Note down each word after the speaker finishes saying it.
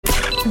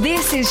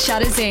This is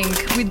Shutters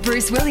Inc. with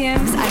Bruce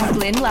Williams and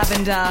Glenn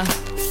Lavender.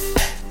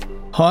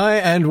 Hi,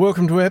 and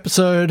welcome to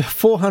episode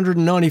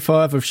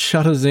 495 of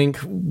Shutters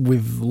Inc.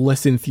 with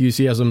less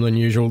enthusiasm than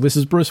usual. This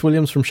is Bruce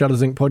Williams from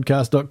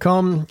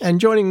shuttersincpodcast.com, and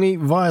joining me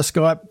via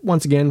Skype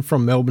once again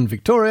from Melbourne,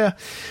 Victoria,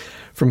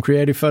 from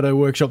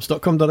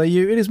creativephotoworkshops.com.au,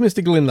 it is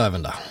Mr. Glenn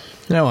Lavender.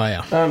 How are you?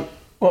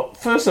 Well,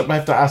 first up I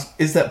have to ask,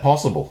 is that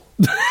possible?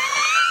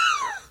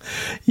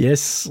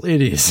 Yes,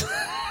 it is.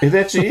 It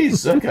actually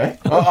is, okay.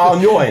 On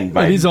your end,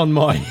 mate. It is on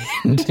my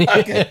end.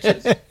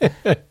 Okay.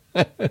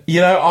 You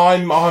know,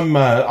 I'm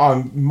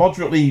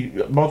moderately,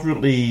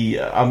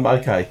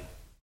 okay.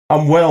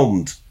 I'm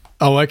whelmed.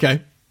 Oh,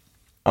 okay.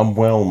 I'm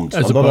whelmed.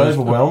 As I'm not opposed-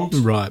 overwhelmed.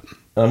 Right.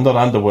 I'm not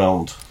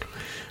underwhelmed.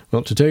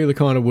 Well, to tell you the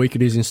kind of week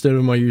it is, instead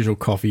of my usual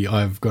coffee,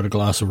 I've got a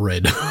glass of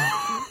red.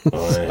 Oh,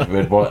 yeah.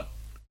 Red, white,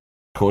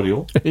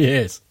 cordial.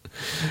 Yes,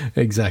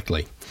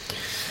 exactly.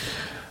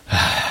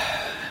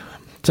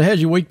 So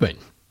how's your week been?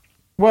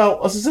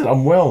 Well, as I said,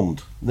 I'm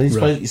whelmed. You're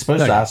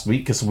supposed to ask me,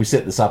 because we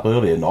set this up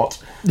earlier,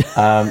 not.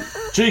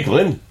 Gee,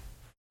 Glenn,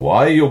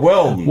 why are you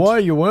whelmed? Why are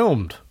you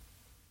whelmed?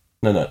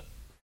 No.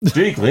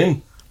 Gee,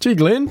 Glenn. Gee,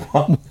 Glenn.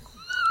 Why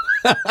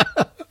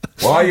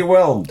are you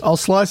whelmed? I'll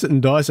slice it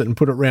and dice it and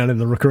put it round in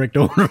the correct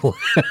order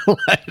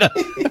later.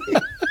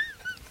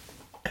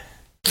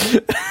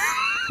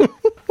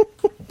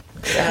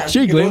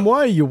 Gee, Glenn,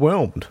 why are you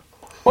whelmed?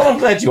 Well, I'm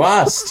glad you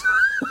asked.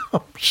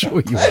 I'm sure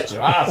you Glad you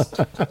asked.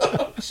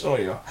 I'm sure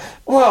you are.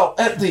 Well,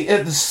 at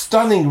the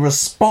stunning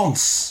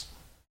response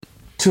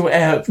to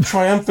our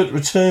triumphant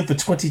return for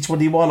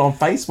 2021 on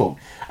Facebook,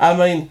 I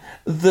mean,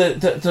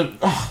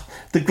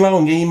 the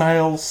glowing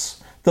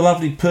emails, the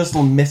lovely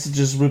personal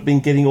messages we've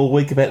been getting all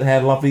week about how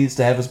lovely it is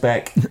to have us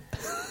back.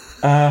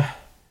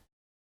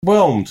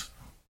 Whelmed.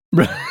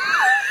 You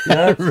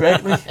know,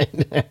 frankly,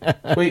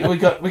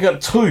 we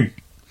got two.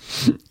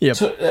 Yep.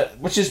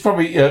 Which is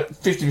probably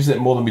 50%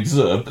 more than we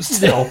deserve, but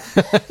still,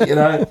 you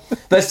know,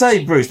 they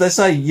say, Bruce,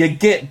 you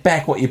get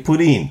back what you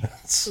put in.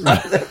 So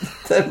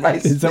that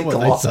makes Is that me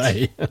what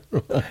they say?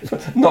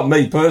 Not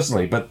me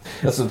personally, but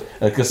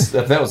because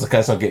if that was the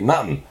case, I'd get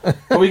nothing.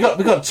 But we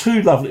got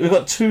two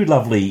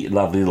lovely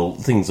little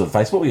things on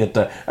Facebook. We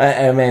got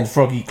our man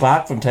Froggy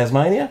Clark from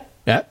Tasmania.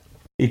 Yeah.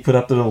 He put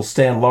up the little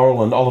Stan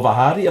Laurel and Oliver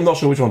Hardy. I'm not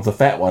sure which one's the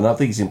fat one. I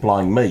think he's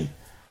implying me.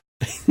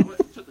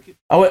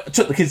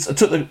 Took the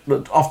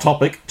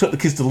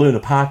kids to Luna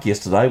Park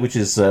yesterday, which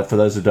is, for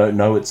those who don't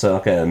know, it's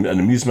like an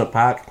amusement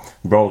park,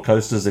 roller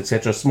coasters,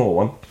 etc., small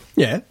one.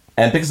 Yeah.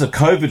 And because of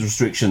COVID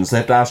restrictions, they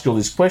have to ask you all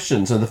these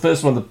questions. And the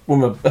first one the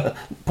woman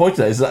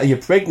pointed at is, are you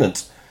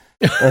pregnant?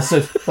 And I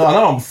said, oh,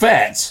 no, I'm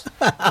fat.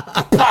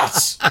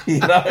 But, you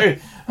know,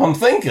 I'm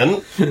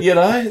thinking, you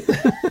know...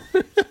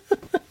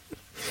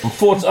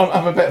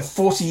 I'm about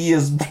 40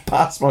 years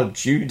past my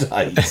due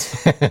date.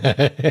 So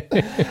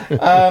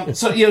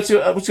yeah, it's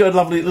got a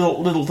lovely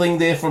little thing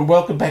there from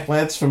Welcome Back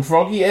Lads from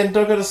Froggy, and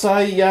I've got to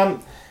say,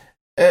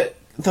 the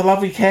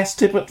lovely Cass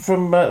Tippett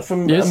from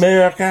Yes.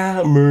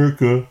 America.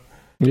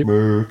 Yep.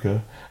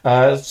 America.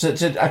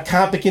 Said, I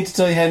can't begin to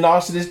tell you how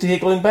nice it is to hear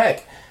Glenn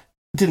back.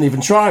 Didn't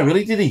even try,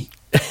 really, did he?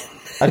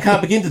 I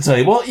can't begin to tell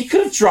you. Well, you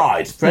could have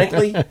tried,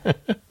 frankly.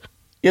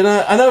 You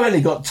know, I know I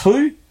only got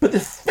two, but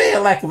there's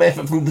fair lack of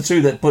effort from the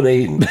two that put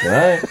in, you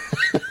know.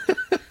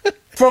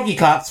 Froggy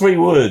Clark, 3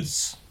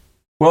 words.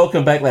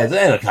 Welcome back, lads.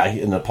 And okay,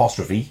 an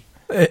apostrophe.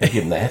 I'll give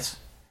him that.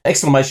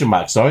 Exclamation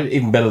mark, sorry,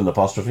 even better than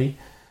apostrophe.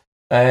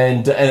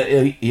 And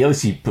at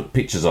least he put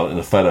pictures on it in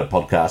a photo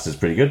podcast, is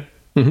pretty good.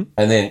 Mm-hmm.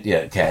 And then,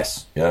 yeah,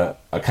 Cass,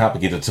 I can't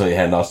begin to tell you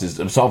how nice it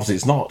is. So obviously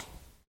it's not.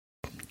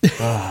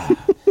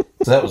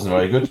 So that wasn't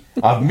very good.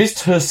 I've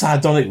missed her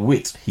sardonic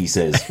wit, he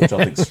says, which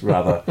I think is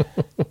rather.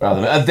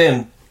 And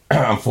then,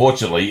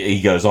 unfortunately,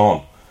 he goes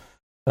on.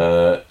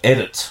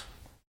 Edit.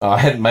 I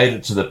hadn't made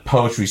it to the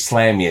poetry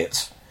slam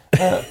yet.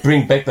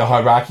 Bring back the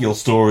hierarchical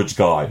storage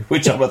guy,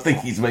 which I think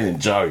he's meaning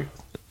Joe.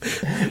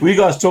 Were you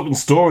guys talking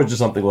storage or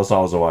something whilst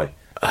I was away?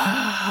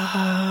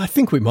 I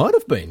think we might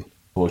have been.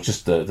 Or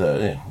just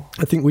yeah.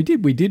 I think we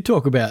did. We did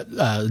talk about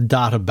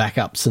data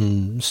backups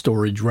and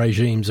storage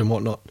regimes and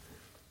whatnot.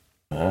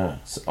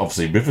 It's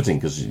obviously riveting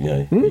because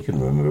you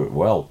can remember it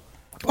well.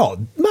 Oh,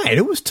 mate,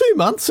 it was 2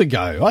 months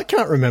ago. I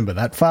can't remember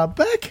that far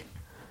back.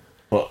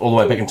 Well, all the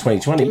way back in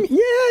 2020.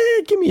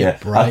 Give me a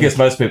break. I guess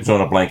most people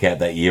trying to blank out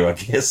that year. I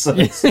guess so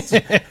it's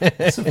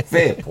a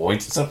fair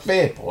point. It's a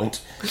fair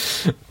point.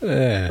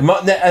 Yeah.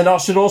 And I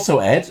should also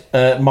add,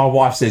 my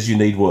wife says you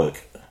need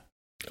work.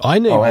 I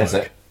need work.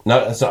 That?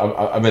 No, sorry,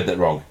 I read that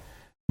wrong.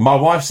 My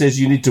wife says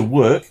you need to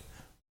work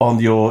on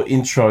your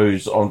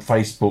intros on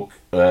Facebook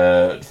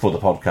for the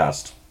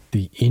podcast.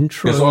 The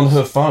intros? Because on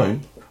her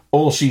phone,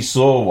 all she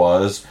saw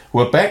was,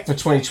 we're back for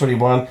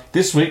 2021.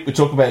 This week we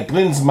talk about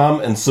Glenn's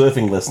mum and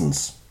surfing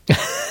lessons.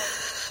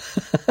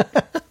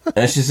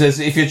 And she says,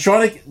 if you're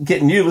trying to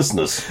get new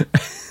listeners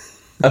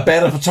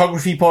about a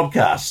photography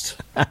podcast,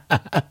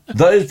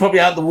 those probably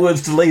aren't the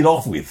words to lead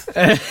off with.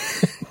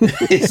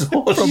 It's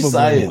what she's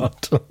saying.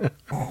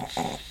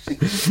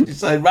 She's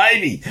saying,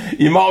 maybe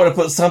you might want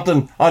to put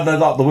something, I don't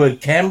know, like the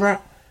word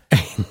camera,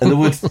 and the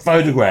word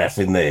photograph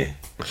in there.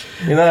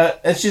 You know,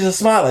 and she's a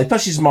smart lady.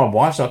 Plus, she's my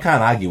wife, so I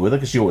can't argue with her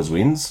because she always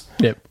wins.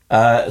 Yep.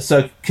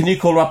 So can you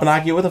call her up and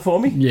argue with her for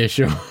me? Yeah,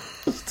 sure.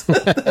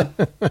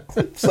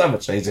 So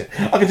much easier.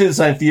 I can do the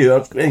same for you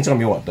anytime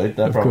you want, dude.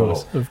 No problem at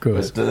all. Of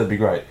course. That'd be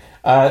great.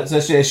 So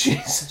she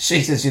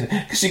says,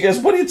 because she goes,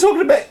 what are you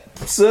talking about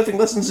surfing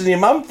lessons in your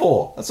mum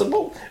for? I said,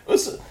 well,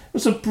 it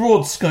was a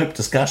broad scope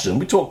discussion.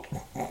 We talked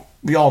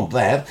beyond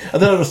that.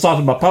 And then I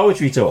recited my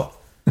poetry to her.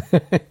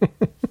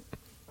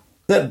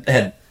 That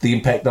had the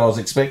impact I was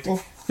expecting.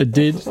 It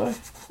did? Yeah,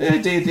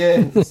 it did,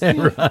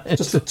 yeah. Right.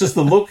 Just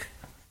the look.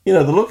 You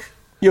know the look?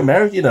 You're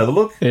married, you know the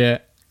look. Yeah.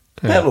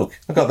 That look.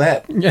 I got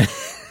that. Yeah.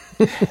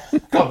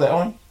 Got that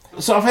one.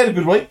 So I've had a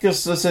good week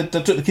because I said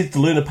I took the kids to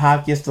Luna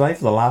Park yesterday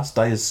for the last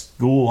day of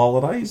school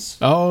holidays.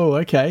 Oh,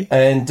 okay.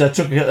 And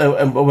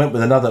I went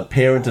with another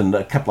parent and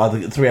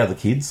three other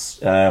kids.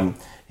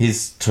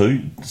 His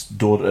daughter's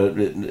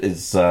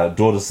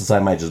the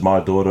same age as my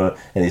daughter,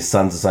 and his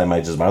son's the same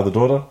age as my other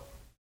daughter.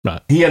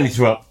 Right. He only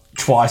threw up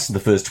twice in the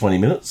first 20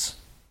 minutes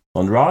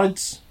on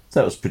rides, so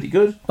that was pretty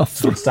good.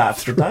 Good start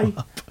to the day.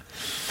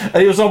 And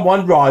he was on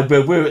one ride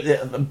where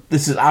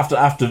this is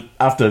after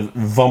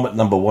vomit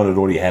number one had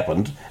already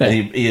happened, and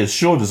he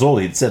assured us all,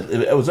 he'd said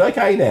it was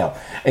okay now.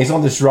 And he's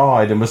on this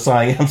ride and I'm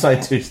saying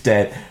to his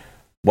dad,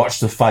 watch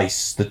the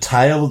face. The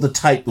tail of the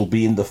tape will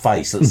be in the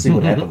face. Let's see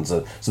what happens.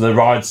 So the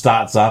ride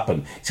starts up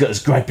and he's got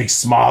this great big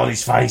smile on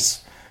his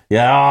face.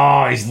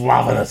 Yeah, he's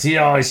loving it.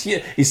 Yeah,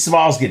 his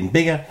smile's getting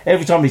bigger.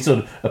 Every time he sort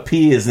of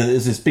appears,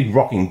 there's this big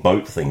rocking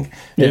boat thing.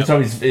 Every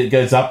time it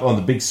goes up on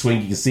the big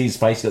swing, you can see his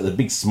face, got the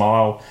big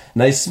smile.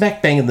 And he's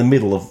smack bang in the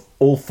middle of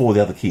all four of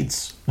the other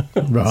kids.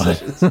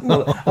 Right.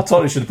 I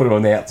told him I should have put him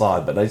on the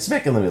outside, but he's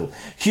smack in the middle.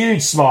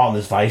 Huge smile on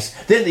his face.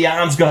 Then the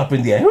arms go up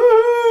in the air.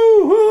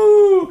 Woo,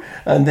 woo.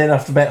 And then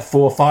after about 4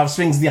 or 5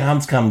 swings, the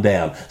arms come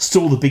down.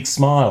 Still the big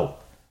smile.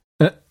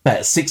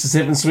 About 6 or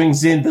 7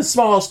 swings in, the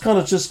smile's kind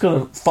of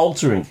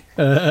faltering.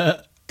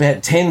 About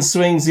 10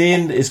 swings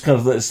in, it's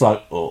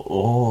like,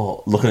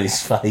 oh, look at his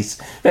face.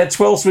 About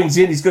 12 swings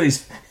in, he's got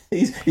his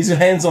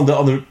hands on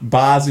the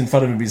bars in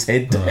front of him, his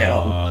head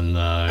down. Oh,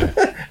 no.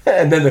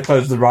 And then they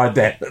close the ride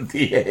down at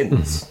the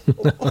end.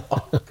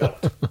 Oh,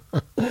 God.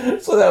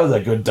 So that was a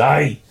good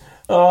day.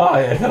 Oh,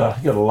 yeah,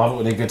 you gotta love it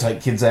when you go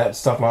take kids out and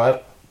stuff like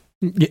that.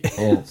 Yeah,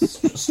 it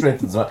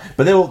strengthens them.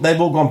 But they've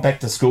all gone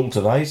back to school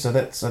today, so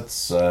that's.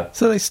 So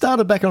they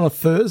started back on a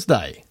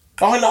Thursday.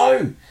 I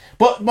know,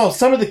 but well,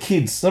 some of the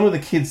kids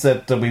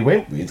that we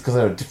went with, because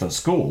they were at a different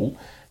school,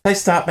 they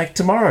start back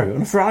tomorrow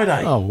on a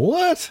Friday. Oh,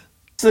 what?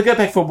 So they go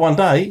back for 1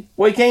 day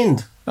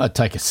weekend. I'd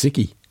take a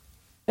sickie.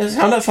 I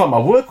know it's like my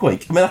work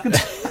week. I mean,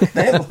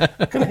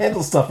 I can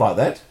handle stuff like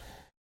that.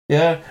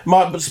 Yeah,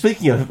 but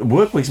speaking of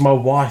work weeks, my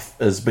wife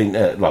has been,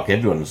 like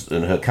everyone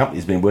in her company,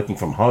 has been working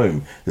from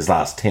home this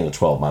last 10 or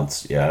 12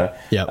 months, yeah?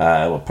 Yep.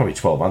 Well, probably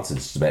 12 months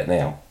it's about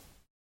now.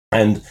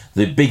 And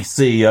the big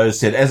CEO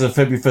said, as of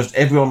February 1st,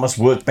 everyone must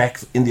work back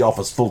in the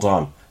office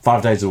full-time,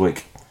 5 days a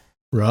week.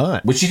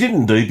 Right. Which she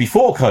didn't do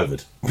before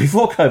COVID.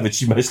 Before COVID,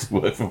 she mostly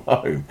worked from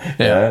home.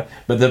 Yeah.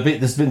 But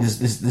there's been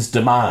this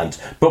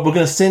demand. But we're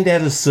going to send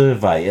out a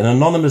survey, an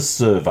anonymous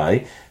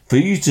survey, for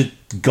you to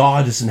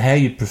guide us in how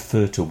you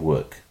prefer to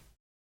work.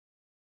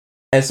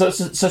 And so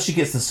she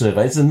gets the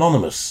survey. It's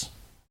anonymous.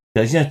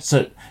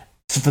 So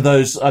for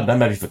those, I don't know,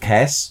 maybe for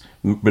Cass,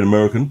 but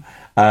American,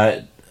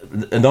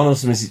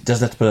 anonymous means it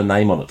doesn't have to put a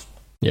name on it.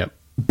 Yep.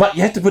 But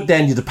you have to put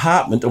down your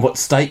department and what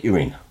state you're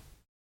in.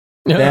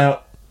 Yeah. Now,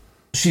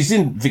 she's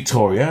in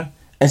Victoria,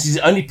 and she's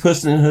the only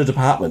person in her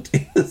department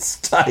in the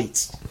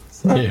States.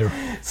 So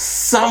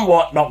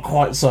somewhat not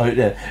quite so.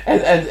 Yeah.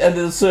 And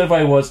the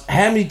survey was,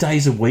 how many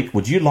days a week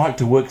would you like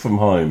to work from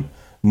home?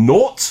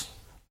 0,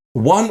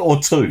 1 or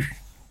 2?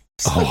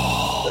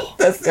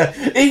 So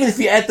even if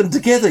you add them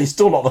together, you're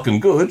still not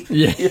looking good.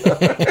 Yeah. You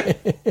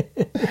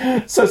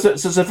know? So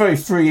it's a very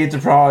free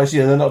enterprise.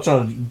 They're not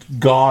trying to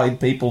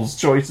guide people's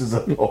choices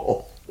at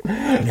all.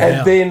 Yeah.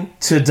 And then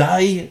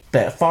today,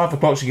 about 5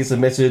 o'clock, she gets a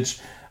message,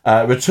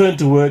 return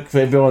to work for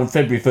everyone on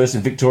February 1st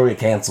in Victoria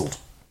cancelled.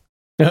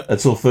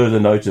 Until further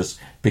notice,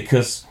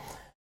 because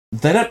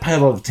they don't pay a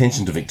lot of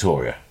attention to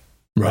Victoria.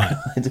 Right.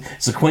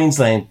 It's a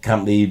Queensland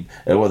company,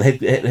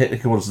 the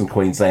headquarters in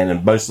Queensland,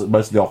 and most of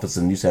the office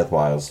in New South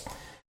Wales.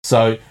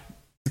 So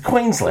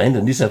Queensland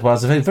and New South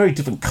Wales have had very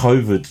different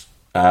COVID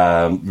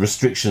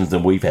restrictions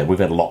than we've had. We've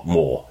had a lot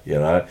more,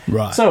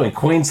 Right. So in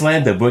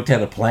Queensland, they've worked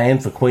out a plan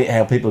for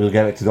how people are going to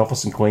go back to the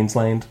office in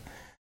Queensland.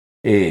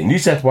 In New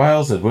South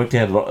Wales, they've worked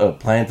out a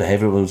plan for how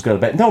everyone was going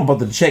back. No one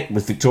bothered to check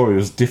with Victoria. It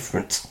was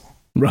different.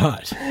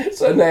 Right.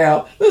 So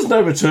now there's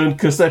no return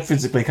because they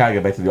physically can't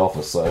go back to the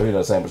office. So who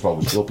knows how much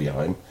longer she'll be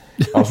home.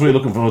 I was really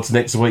looking forward to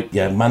next week.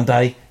 Yeah,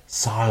 Monday,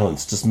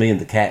 silence, just me and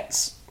the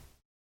cats.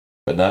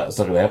 But no, it's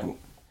not going to happen.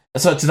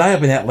 So today I've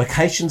been out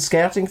location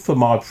scouting for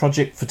my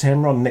project for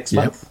Tamron next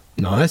month.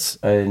 Nice.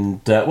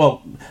 And,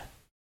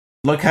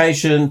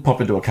 location,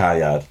 pop into a car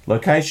yard.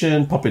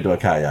 Location, pop into a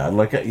car yard.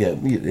 You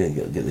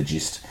get the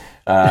gist.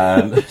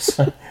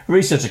 So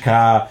research a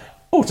car,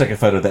 or take a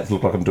photo of that to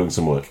look like I'm doing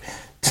some work.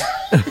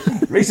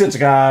 Research a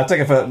car,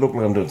 take a photo, look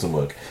like I'm doing some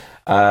work.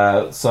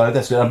 So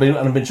that's good. I've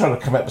been trying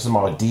to come up with some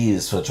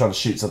ideas for trying to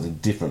shoot something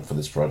different for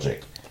this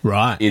project.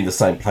 Right. In the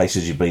same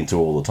places you've been to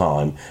all the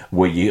time,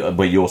 where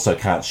you also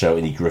can't show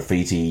any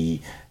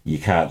graffiti, you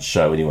can't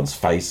show anyone's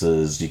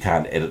faces, you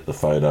can't edit the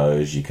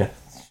photos, you can't.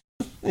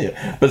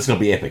 Yeah, but it's going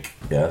to be epic.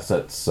 Yeah,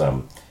 so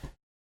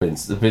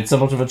it's been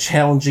somewhat of a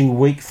challenging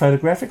week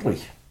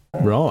photographically.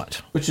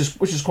 Right. Which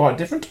is quite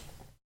different.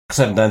 Because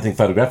I haven't done anything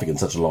photographic in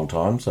such a long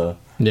time, so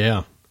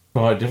yeah,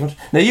 quite different.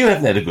 Now you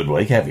haven't had a good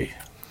week, have you?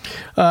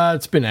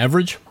 It's been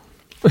average.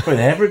 Been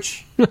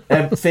average,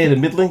 fair to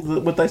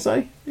middling, would they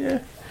say?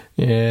 Yeah.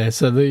 Yeah,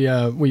 so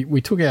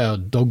we took our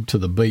dog to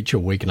the beach a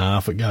week and a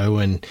half ago,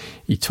 and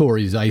he tore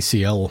his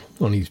ACL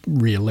on his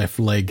rear left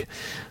leg,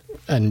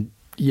 and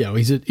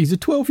he's a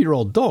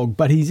 12-year-old dog,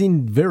 but he's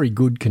in very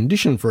good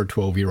condition for a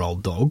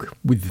 12-year-old dog,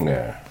 with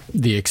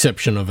the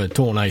exception of a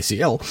torn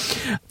ACL.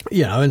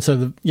 And so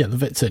the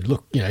vet said,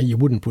 look, you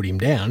wouldn't put him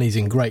down. He's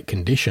in great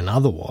condition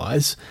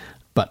otherwise,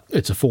 but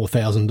it's a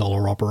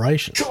 $4,000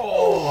 operation.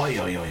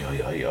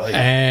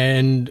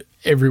 And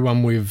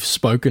everyone we've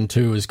spoken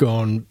to has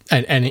gone,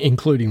 and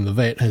including the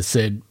vet, has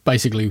said,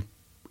 basically,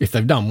 if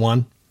they've done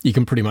one, you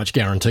can pretty much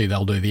guarantee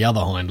they'll do the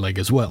other hind leg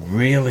as well.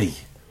 Really?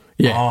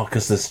 Yeah. Oh,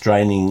 because they're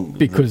straining.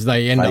 Because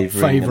they end up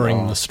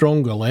favouring the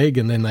stronger leg,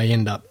 and then they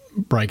end up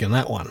breaking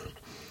that one.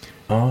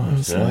 Oh,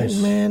 it's like,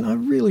 man, I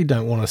really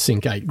don't want to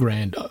sink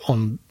 $8,000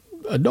 on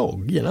a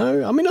dog,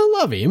 I mean, I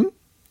love him.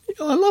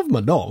 I love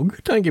my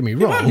dog, don't get me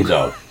wrong. You love your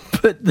dog.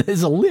 But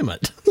there's a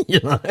limit,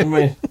 I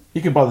mean,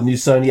 you can buy the new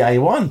Sony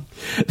A1.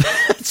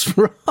 That's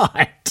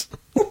right.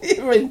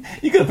 I mean,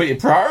 you got to put your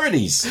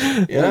priorities.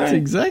 That's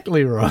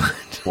exactly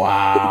right.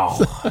 Wow.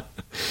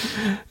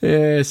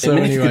 Yeah, so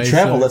if you could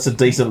travel, so, that's a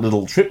decent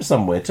little trip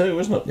somewhere too,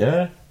 isn't it?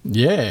 Yeah.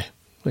 Yeah,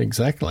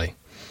 exactly.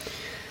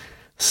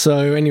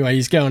 So anyway,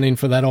 he's going in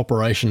for that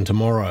operation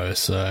tomorrow,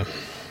 so...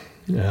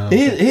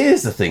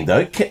 Here's the thing,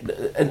 though.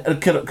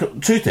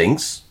 Two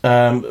things.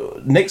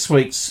 Next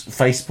week's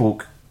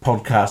Facebook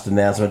podcast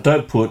announcement,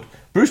 don't put...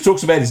 Bruce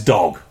talks about his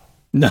dog.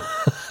 No.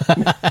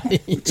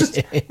 Just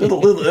a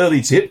little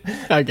early tip.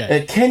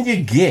 Okay. Can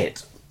you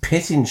get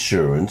pet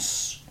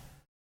insurance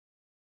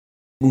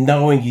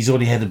knowing he's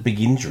already had a big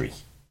injury?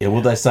 Yeah,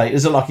 will they say,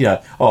 is it like,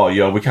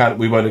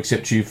 we won't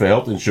accept you for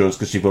health insurance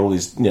because you've got all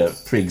these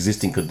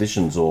pre-existing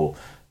conditions, or...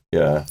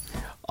 Yeah.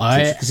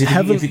 I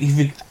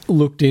haven't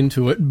looked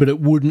into it, but it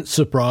wouldn't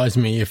surprise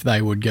me if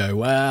they would go,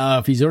 well,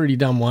 if he's already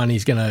done one,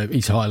 he's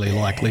highly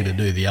likely to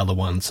do the other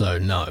one, so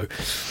no.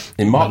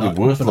 It might be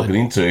worth looking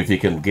into if you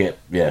can get,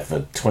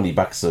 for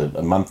 $20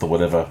 a month or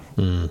whatever,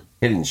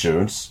 pet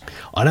insurance.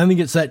 I don't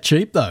think it's that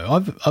cheap,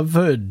 though. I've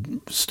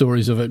heard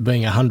stories of it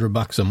being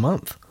 $100 a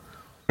month.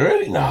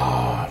 Really?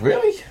 No,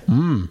 really?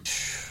 Man.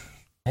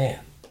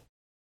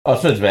 Oh,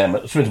 it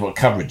depends what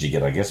coverage you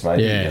get, I guess,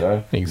 maybe.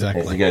 Yeah,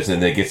 exactly. If he goes in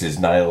there, gets his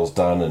nails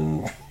done,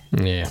 and...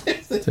 Yeah,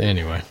 so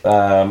anyway.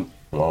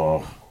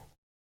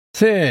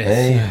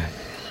 Hey.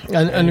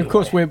 And of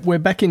course, we're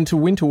back into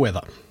winter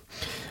weather.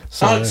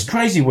 So, it's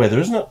crazy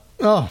weather, isn't it?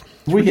 Oh,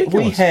 we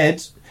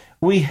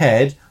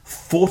had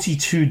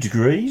 42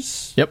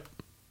 degrees. Yep.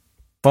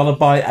 Followed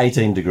by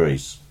 18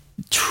 degrees.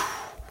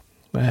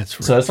 That's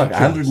ridiculous. So it's like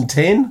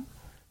 110,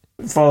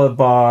 followed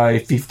by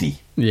 50.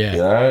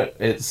 Yeah.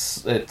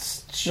 It's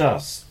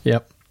just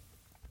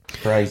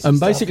crazy. And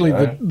basically,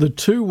 stuff, the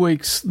 2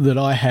 weeks that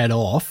I had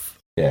off,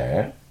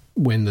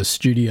 when the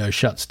studio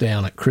shuts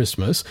down at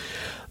Christmas,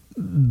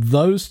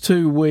 those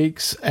 2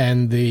 weeks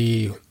and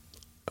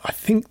I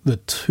think the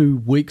 2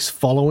 weeks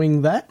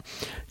following that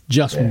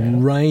just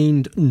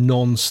rained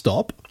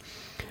non-stop.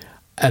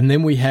 And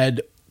then we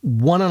had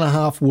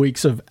 1.5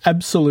 weeks of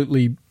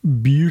absolutely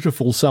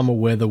beautiful summer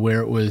weather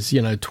where it was,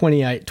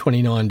 28,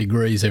 29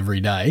 degrees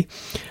every day.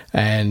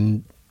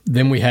 And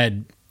then we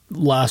had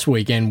last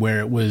weekend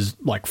where it was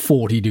like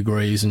 40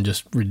 degrees and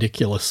just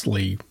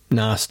ridiculously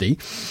nasty.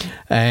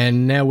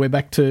 And now we're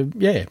back to,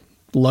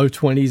 low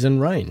 20s and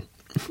rain.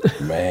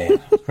 Man,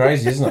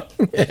 crazy, isn't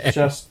it? It's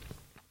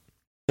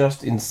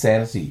just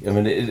insanity. I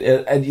mean,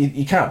 and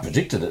you can't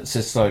predict it. It's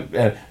just like,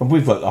 and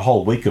we've got a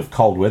whole week of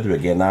cold weather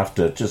again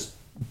after just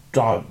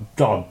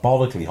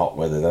diabolically hot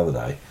weather the other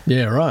day.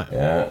 Yeah, right.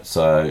 Yeah,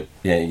 so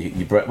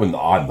you break. Well,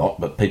 I'm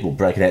not, but people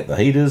breaking out the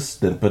heaters,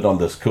 then put on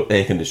the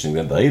air conditioning,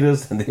 then the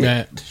heaters, and the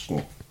air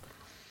conditioning.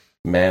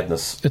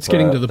 Madness. It's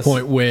getting to the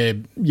point where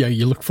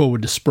you look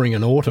forward to spring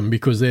and autumn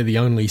because they're the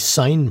only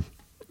sane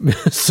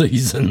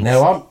seasons.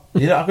 Now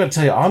I've got to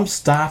tell you, I'm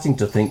starting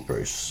to think,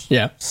 Bruce.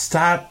 Yeah. Just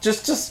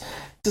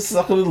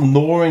like a little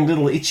gnawing,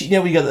 little itchy.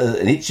 We got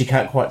an itch you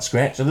can't quite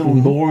scratch, a little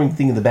gnawing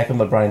thing in the back of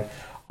my brain.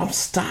 I'm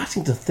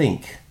starting to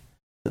think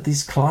that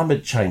these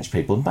climate change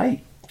people I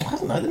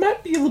don't know, they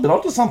might be a little bit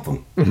onto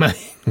something.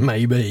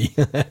 Maybe.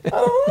 I don't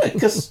know,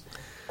 because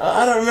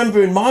I don't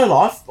remember in my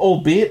life,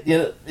 albeit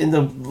in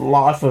the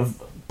life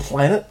of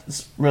planet,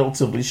 it's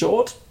relatively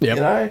short.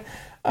 Yep.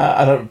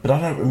 I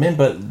don't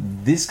remember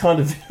this kind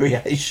of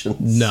variations.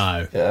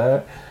 No.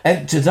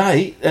 And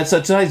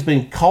today's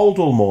been cold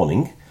all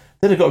morning.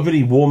 Then it got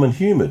really warm and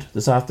humid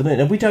this afternoon.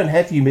 And we don't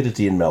have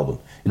humidity in Melbourne.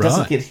 It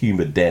doesn't get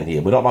humid down here.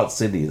 We're not like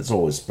Sydney. It's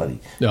always bloody...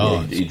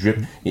 you drip.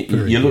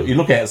 You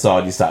look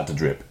outside, you start to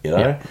drip, you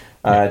know?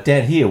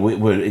 Down here,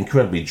 we're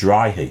incredibly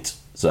dry heat.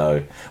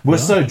 So we're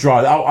so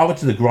dry. I went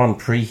to the Grand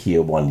Prix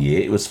here one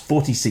year. It was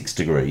 46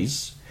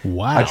 degrees.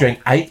 Wow. I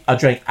drank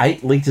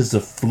 8 litres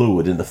of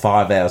fluid in the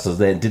 5 hours I was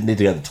there and didn't need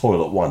to go to the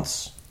toilet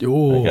once.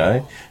 Ooh,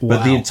 okay?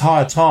 But the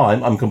entire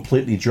time, I'm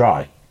completely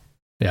dry.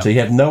 Yep. So you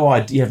have no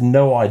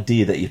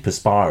idea that you're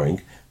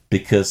perspiring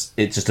because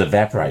it just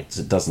evaporates.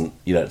 It doesn't,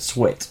 you don't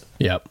sweat.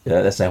 Yep.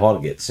 That's how hot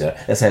it gets.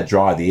 That's how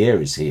dry the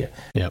air is here.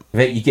 Yep. In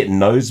fact, you get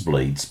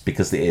nosebleeds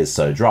because the air's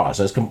so dry.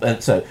 So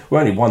so we're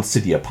only one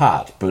city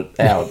apart, but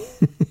our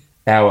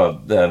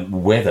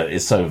weather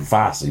is so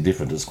vastly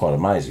different. It's quite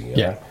amazing. You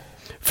know?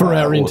 For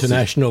our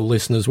international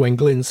listeners, when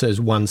Glenn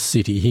says one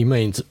city, he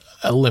means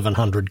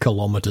 1,100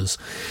 kilometres.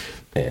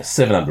 Yeah,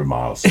 700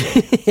 miles.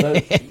 So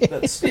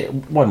that's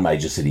one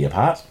major city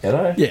apart, you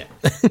know? Yeah.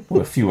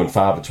 We're few and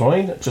far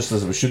between, just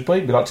as we should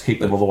be. We like to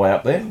keep them all the way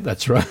up there.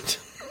 That's right.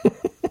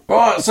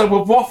 Right, so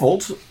we've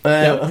waffled.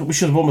 We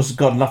should have almost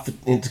got enough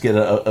in to get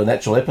an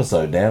actual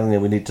episode now, and then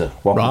we need to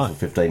waffle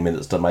for 15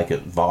 minutes to make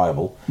it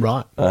viable.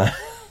 Right.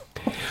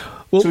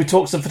 Should we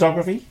talk some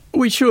photography?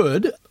 We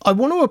should. I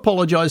want to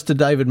apologise to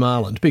David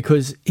Marland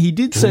because he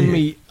did send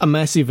me a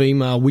massive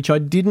email, which I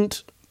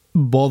didn't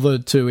bother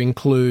to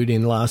include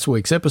in last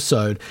week's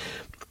episode.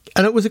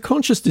 And it was a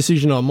conscious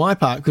decision on my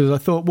part because I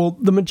thought, well,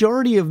 the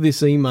majority of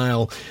this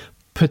email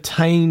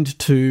pertained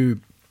to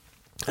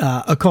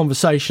a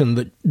conversation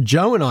that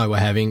Joe and I were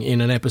having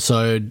in an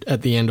episode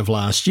at the end of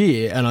last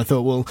year. And I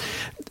thought, well,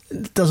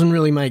 it doesn't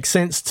really make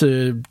sense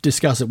to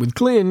discuss it with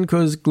Glenn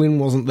because Glenn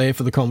wasn't there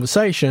for the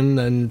conversation,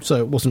 and so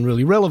it wasn't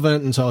really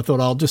relevant. And so I thought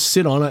I'll just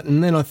sit on it.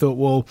 And then I thought,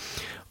 well,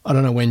 I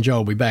don't know when Joe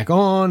will be back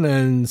on,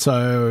 and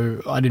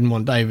so I didn't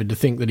want David to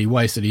think that he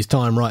wasted his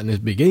time writing this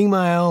big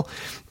email.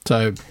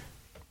 So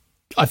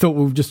I thought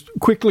we'll just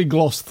quickly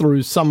gloss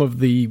through some of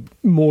the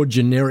more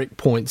generic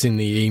points in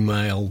the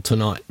email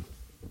tonight.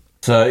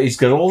 So he's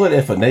got all that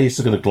effort, now he's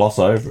just going to gloss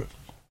over it.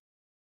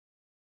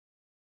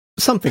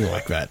 Something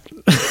like that.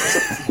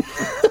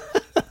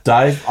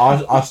 Dave,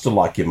 I still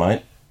like you,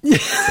 mate.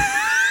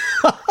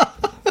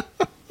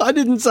 I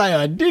didn't say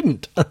I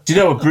didn't. Do you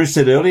know what Bruce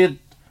said earlier,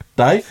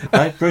 Dave?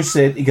 Bruce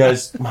said, he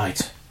goes,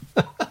 mate,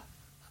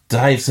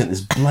 Dave sent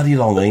this bloody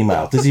long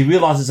email. Does he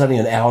realise it's only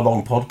an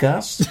hour-long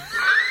podcast?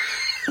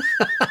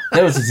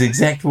 That was his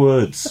exact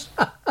words.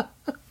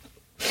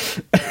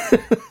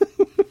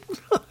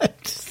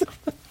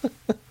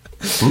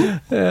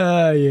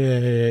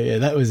 Yeah,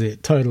 that was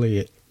it. Totally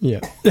it. Yeah.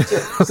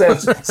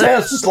 sounds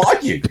just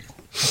like you.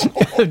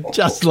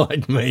 Just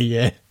like me,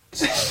 yeah.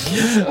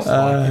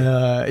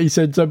 He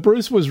said, so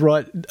Bruce was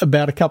right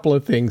about a couple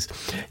of things.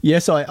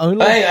 Yes, I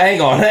only...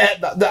 Hang on. I've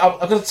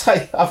got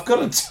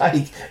to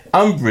take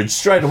umbrage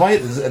straight away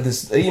at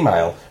this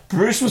email.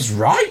 Bruce was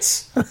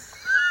right?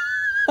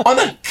 On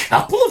a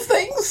couple of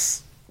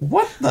things?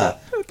 What the...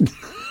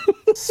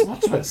 So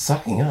much about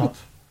sucking up.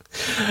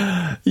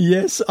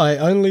 Yes, I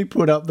only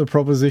put up the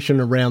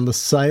proposition around the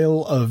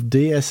sale of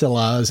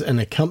DSLRs and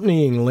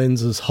accompanying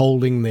lenses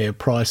holding their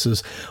prices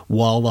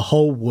while the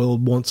whole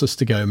world wants us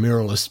to go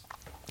mirrorless.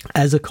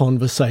 As a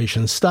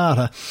conversation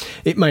starter,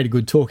 it made a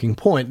good talking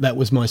point. That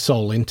was my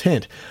sole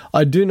intent.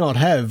 I do not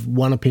have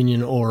one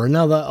opinion or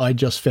another. I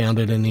just found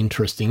it an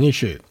interesting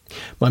issue.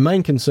 My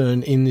main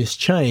concern in this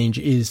change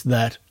is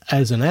that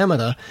as an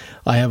amateur,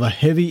 I have a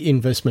heavy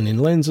investment in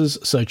lenses,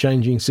 so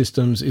changing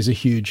systems is a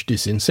huge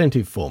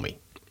disincentive for me.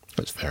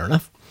 That's fair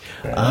enough.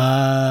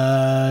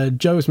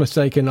 Joe was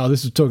mistaken.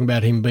 This is talking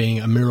about him being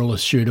a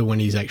mirrorless shooter when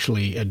he's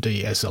actually a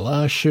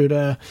DSLR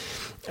shooter.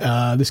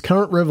 This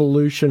current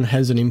revolution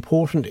has an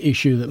important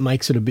issue that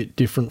makes it a bit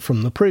different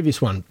from the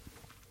previous one.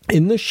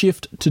 In the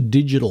shift to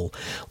digital,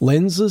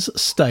 lenses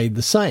stayed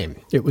the same.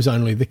 It was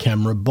only the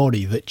camera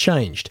body that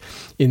changed.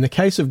 In the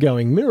case of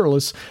going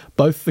mirrorless,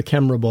 both the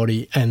camera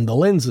body and the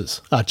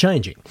lenses are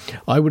changing.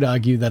 I would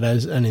argue that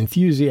as an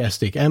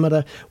enthusiastic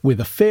amateur with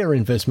a fair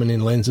investment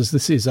in lenses,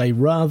 this is a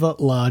rather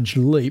large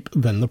leap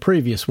than the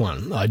previous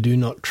one. I do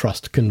not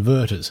trust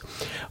converters.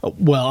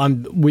 Well,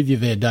 I'm with you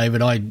there,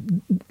 David. I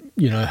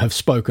have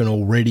spoken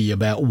already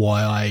about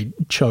why I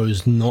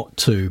chose not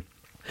to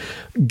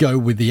go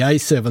with the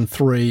A7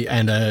 III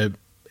and a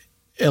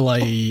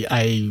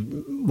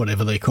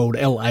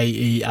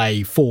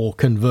LAEA4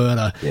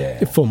 converter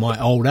for my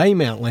old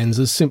A-mount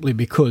lenses, simply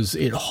because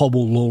it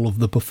hobbled all of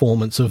the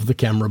performance of the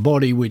camera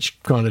body,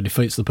 which kind of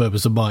defeats the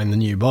purpose of buying the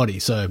new body.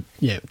 So,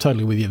 yeah,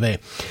 totally with you there.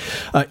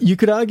 You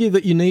could argue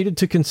that you needed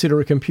to consider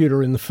a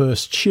computer in the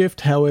first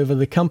shift. However,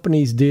 the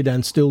companies did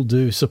and still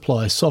do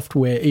supply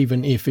software,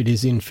 even if it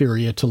is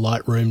inferior to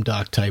Lightroom,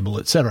 Darktable,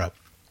 etc.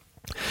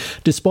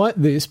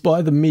 Despite this,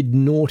 by the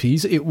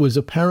mid-noughties, it was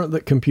apparent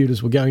that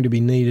computers were going to be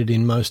needed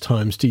in most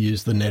homes to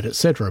use the net,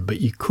 etc., but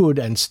you could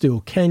and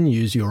still can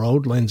use your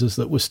old lenses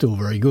that were still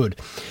very good.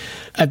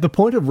 At the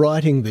point of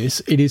writing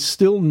this, it is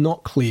still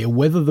not clear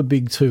whether the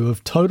big two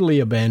have totally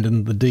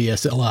abandoned the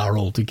DSLR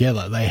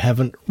altogether. They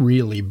haven't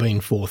really been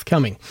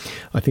forthcoming.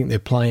 I think they're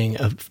playing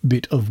a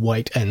bit of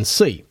wait and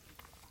see.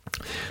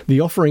 The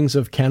offerings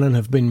of Canon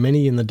have been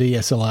many in the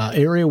DSLR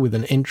area, with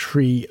an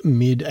entry,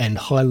 mid and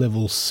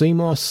high-level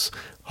CMOS,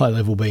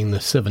 high-level being the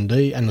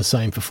 7D, and the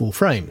same for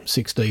full-frame,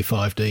 6D,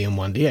 5D and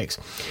 1DX.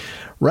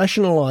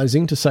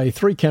 Rationalising to say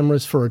 3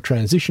 cameras for a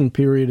transition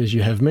period, as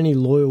you have many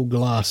loyal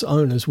glass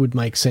owners, would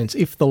make sense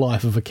if the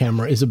life of a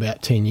camera is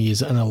about 10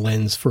 years and a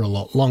lens for a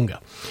lot longer.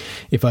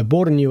 If I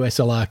bought a new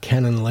SLR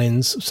Canon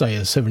lens, say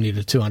a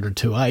 70-200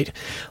 2.8,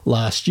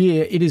 last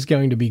year, it is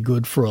going to be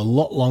good for a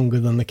lot longer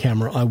than the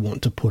camera I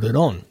want to put it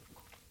on.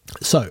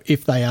 So,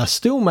 if they are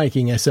still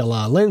making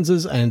SLR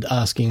lenses and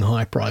asking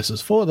high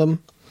prices for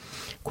them, ?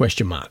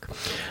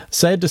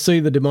 Sad to see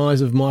the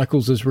demise of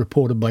Michaels as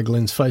reported by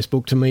Glenn's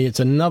Facebook. To me, it's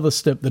another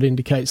step that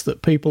indicates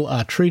that people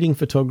are treating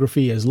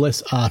photography as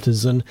less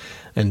artisan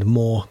and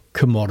more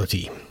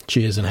commodity.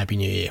 Cheers and Happy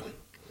New Year.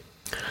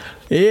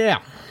 Yeah.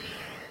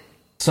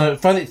 So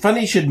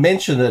funny you should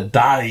mention that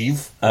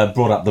Dave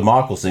brought up the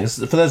Michaels thing.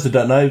 For those who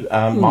don't know,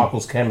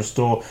 Michaels Camera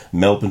Store,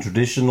 Melbourne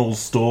traditional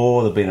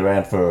store. They've been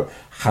around for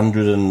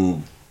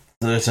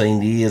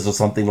 113 years or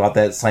something like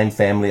that. Same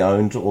family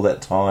owned all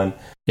that time.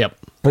 Yep.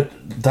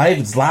 But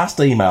David's last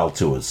email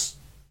to us,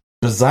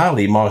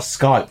 bizarrely, my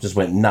Skype just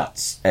went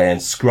nuts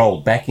and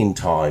scrolled back in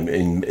time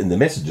in the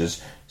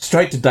messages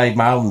straight to Dave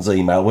Marlin's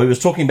email where he was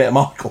talking about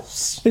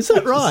Michaels. Is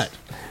that right?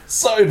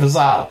 So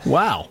bizarre.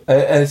 Wow.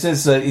 And it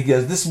says, he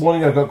goes, this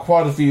morning I got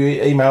quite a few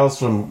emails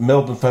from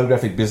Melbourne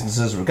photographic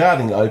businesses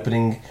regarding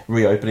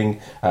reopening.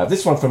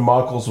 This one from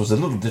Michaels was a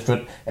little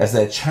different as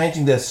they're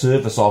changing their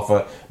service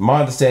offer.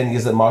 My understanding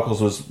is that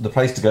Michaels was the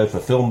place to go for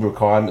film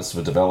requirements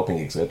for developing,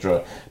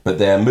 etc. But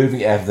they're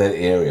moving out of that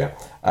area.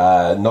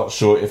 Not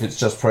sure if it's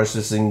just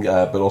processing,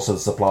 but also the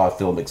supply of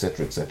film,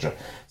 etc., etc.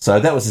 So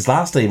that was his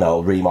last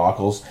email,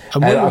 Michaels.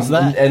 And when was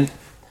that? And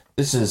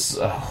this is...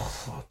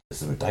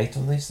 is there a date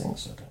on these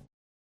things? I don't know.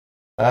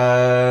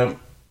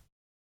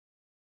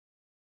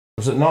 It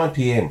was at 9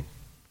 p.m.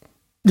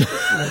 It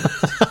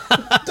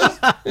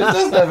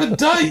doesn't have a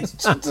date.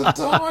 It's a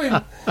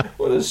time.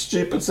 What a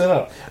stupid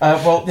setup.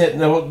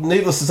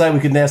 Needless to say,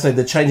 we can now say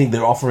they're changing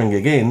their offering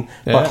again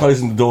by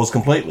closing the doors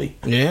completely.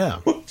 Yeah.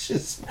 Which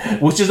is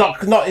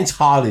not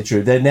entirely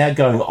true. They're now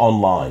going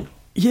online.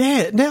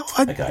 Yeah. Now,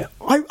 I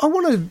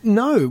want to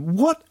know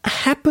what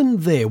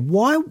happened there.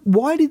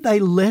 Why did they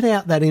let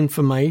out that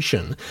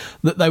information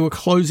that they were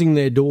closing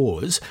their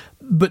doors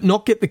but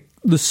not get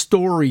the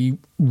story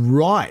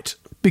right?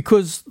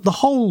 Because the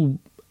whole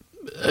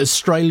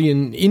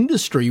Australian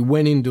industry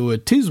went into a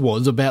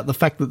tizwas about the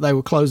fact that they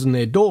were closing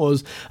their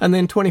doors, and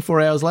then 24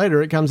 hours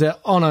later it comes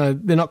out, oh no,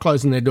 they're not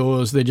closing their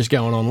doors, they're just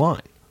going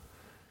online.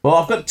 Well,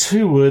 I've got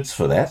 2 words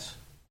for that.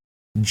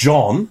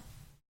 John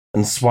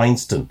and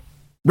Swainston.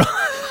 Right.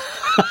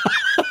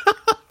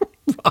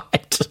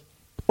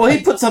 Well,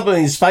 he put something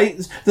in his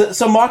face.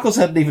 So Michaels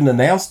hadn't even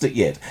announced it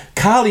yet.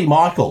 Carly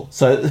Michael,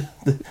 so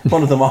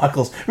one of the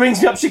Michaels,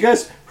 rings me up. She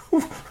goes,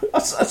 I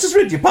just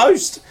read your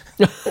post.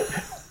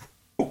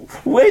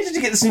 Where did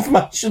you get this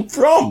information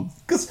from?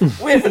 Because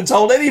we haven't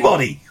told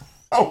anybody.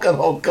 Oh,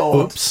 God.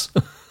 Oops.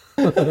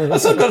 I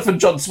said I got it from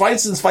John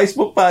Swainston's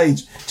Facebook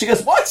page. She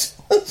goes, what?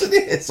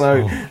 Yeah,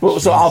 so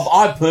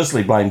I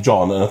personally blame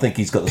John, and I think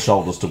he's got the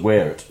shoulders to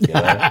wear it. You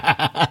know?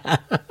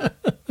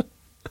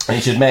 And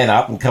he should man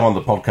up and come on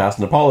the podcast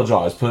and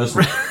apologise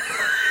personally.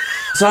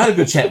 So I had a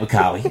good chat with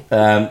Carly.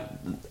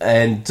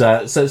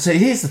 So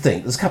here's the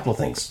thing. There's a couple of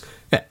things.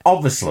 Yeah.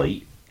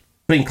 Obviously,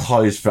 being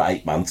closed for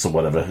 8 months or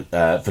whatever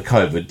for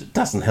COVID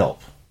doesn't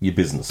help your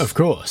business. Of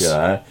course. You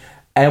know?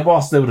 And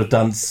whilst they would have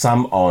done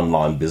some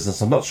online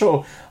business, I'm not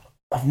sure...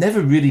 I've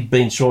never really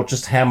been sure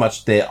just how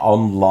much their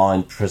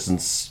online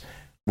presence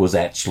was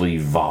actually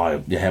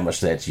viable, how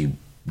much they actually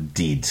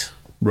did,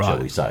 shall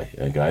we say,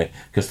 okay?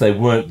 Because they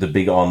weren't the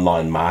big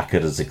online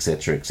marketers,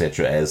 etc.,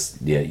 as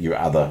your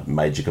other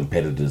major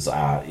competitors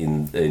are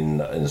in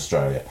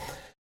Australia.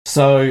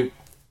 So,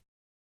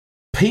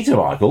 Peter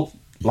Michael,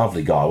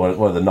 lovely guy, one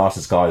of the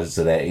nicest guys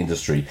in our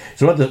industry.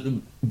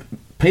 So,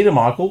 Peter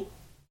Michael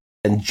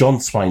and John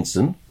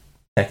Swainston,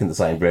 back in the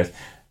same breath,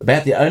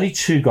 about the only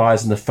 2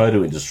 guys in the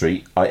photo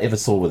industry I ever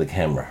saw with a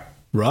camera.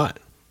 Right.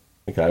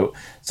 Okay,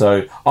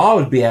 so I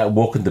would be out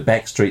walking the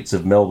back streets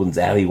of Melbourne's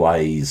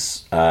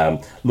alleyways,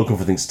 looking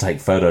for things to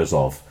take photos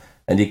of,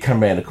 and you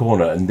come around the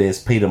corner and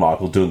there's Peter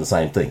Michael doing the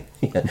same thing.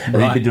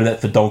 And he'd been doing that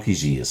for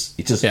donkey's years.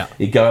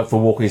 He'd go out for a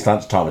walk at his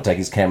lunchtime and take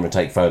his camera and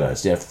take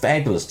photos.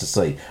 Fabulous to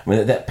see. I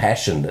mean, that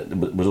passion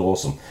was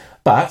awesome.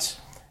 But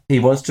he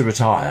wants to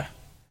retire.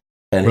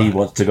 And he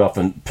wants to go off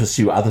and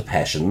pursue other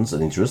passions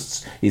and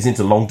interests. He's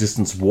into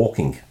long-distance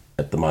walking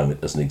at the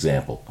moment, as an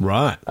example.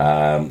 Right.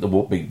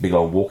 Big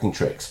long walking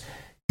treks.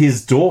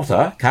 His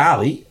daughter,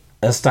 Carly,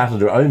 has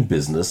started her own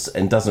business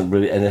and has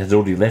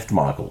already left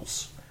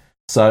Michael's.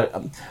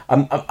 So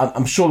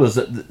I'm sure there's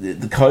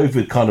the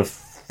COVID kind of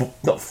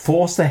not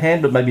forced the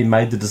hand, but maybe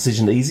made the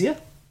decision easier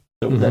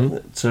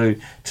to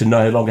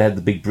no longer have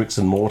the big bricks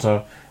and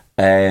mortar,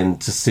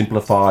 and to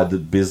simplify the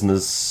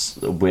business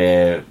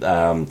where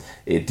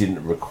it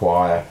didn't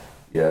require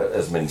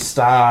as many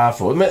staff.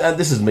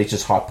 This is me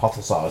just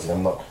hypothesising.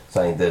 I'm not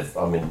saying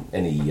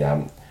any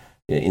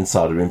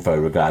insider info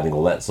regarding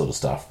all that sort of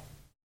stuff.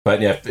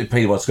 But if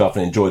Peter wants to go off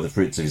and enjoy the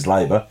fruits of his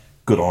labour,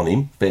 good on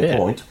him. Fair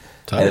point.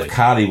 Totally. And if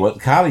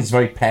Carly's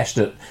very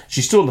passionate.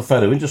 She's still in the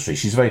photo industry.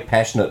 She's very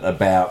passionate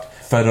about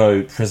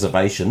photo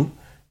preservation,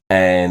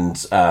 and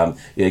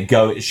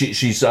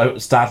she's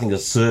starting a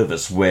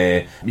service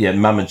where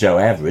Mum and Joe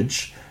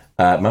Average,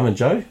 Mum and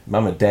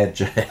Dad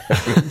Joe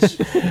Average,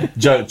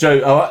 Joe.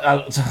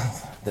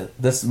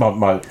 That's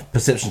my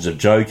perceptions of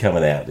Joe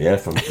coming out,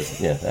 from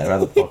our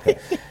other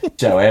podcast,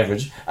 Joe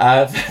Average.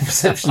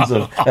 Perceptions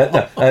of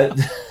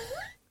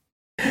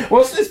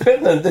what's this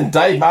better than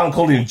Dave Martin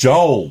called him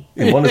Joel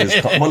in one of his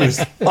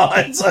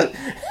lines? So,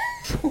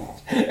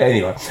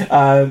 anyway,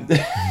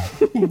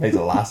 he makes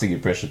a lasting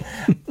impression.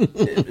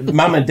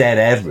 Mum and Dad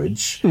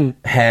Average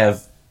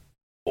have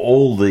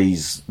all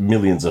these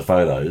millions of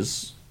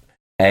photos,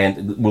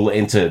 and will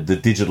enter the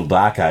digital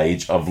dark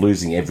age of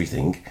losing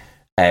everything.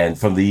 And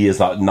from the years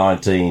like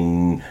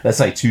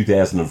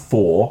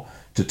 2004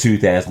 to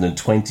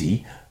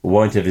 2020,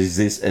 won't have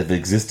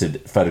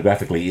existed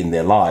photographically in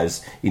their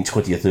lives in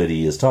 20 or 30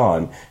 years'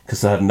 time,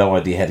 because they have no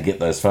idea how to get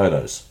those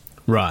photos.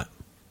 Right.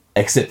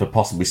 Except for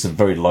possibly some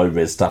very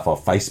low-res stuff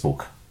off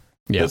Facebook.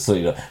 Yeah.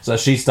 So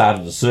she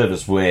started a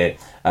service where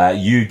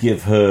you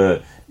give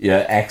her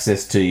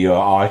access to your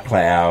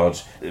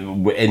iCloud,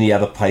 any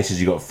other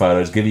places you got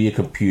photos, give her your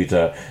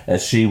computer,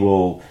 and she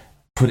will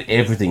put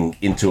everything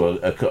into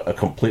a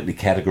completely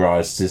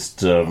categorised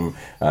system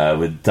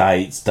with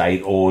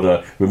date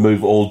order,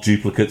 remove all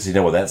duplicates. You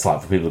know what that's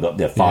like for people who've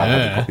got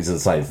 500 copies of the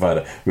same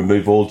photo.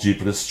 Remove all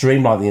duplicates,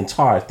 streamline the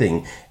entire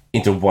thing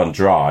into one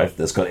drive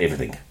that's got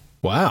everything.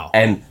 Wow.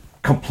 And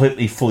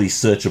completely fully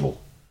searchable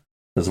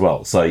as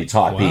well. So you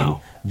type in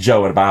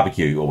Joe at a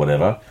barbecue or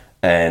whatever,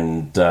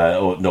 and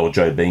or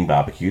Joe being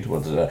barbecued.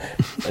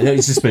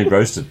 It's just been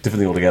roasted,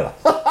 different thing altogether.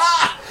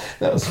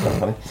 That was kind of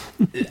funny.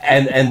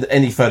 And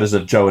any photos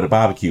of Joe at a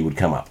barbecue would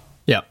come up.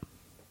 Yeah.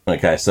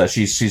 Okay, so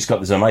she's got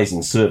this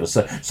amazing service.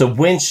 So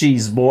when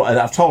she's more, and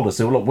I've told her,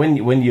 so look,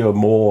 when you're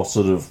more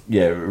sort of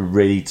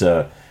ready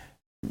to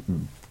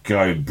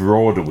go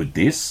broader with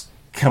this,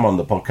 come on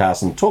the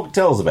podcast and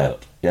tell us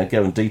about it.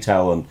 Go in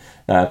detail, and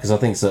because I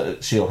think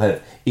she'll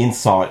have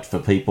insight for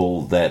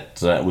people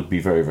that would be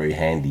very, very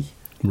handy.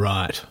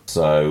 Right.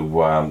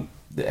 So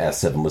our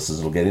 7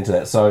 listeners will get into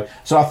that. So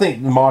I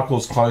think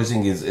Michael's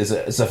closing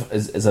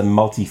is a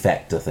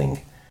multi-factor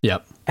thing.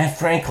 Yep. And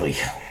frankly,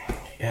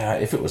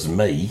 if it was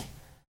me,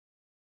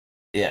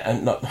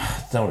 and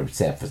don't want to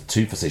sound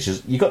too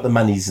facetious, you got the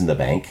monies in the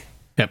bank.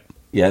 Yep.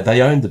 Yeah,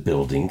 they own the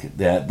building.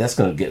 That's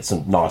going to get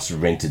some nice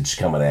rentage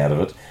coming out of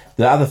it.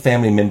 The other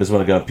family members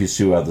want to go and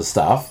pursue other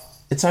stuff.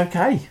 It's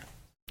okay.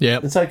 Yeah.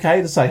 It's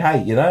okay to say,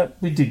 hey,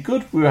 we did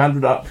good. We were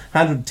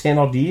 110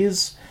 odd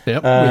years.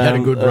 Yep. We had a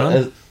good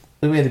run.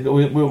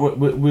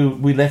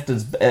 We left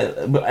us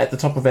at the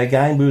top of our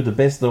game. We were the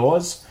best there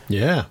was.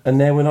 Yeah. And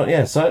now we're not.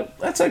 Yeah, so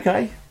that's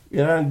okay.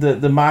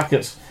 The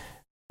market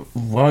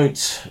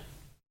won't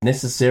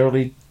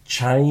necessarily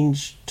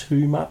change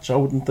too much, I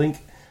wouldn't think.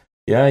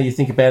 You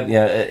think about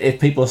if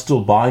people are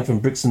still buying from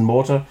bricks and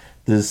mortar,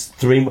 there's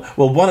 3.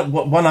 Well,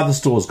 one other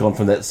store's gone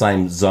from that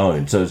same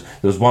zone. So there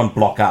was one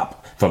block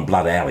up from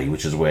Blood Alley,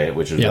 which is where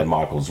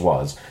Michael's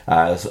was.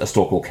 A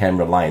store called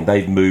Camera Lane.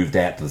 They've moved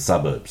out to the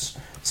suburbs.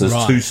 So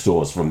there's 2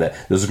 stores from there.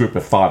 There's a group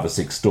of 5 or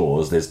 6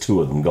 stores. There's 2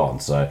 of them gone.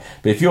 So,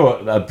 but if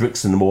you're a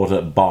bricks and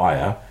mortar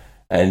buyer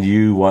and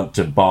you want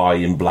to buy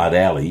in Blood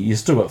Alley, you've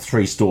still got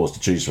 3 stores to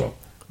choose from.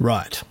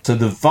 Right. So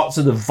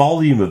the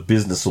volume of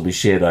business will be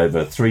shared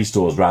over 3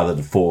 stores rather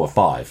than 4 or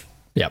 5.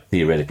 Yep.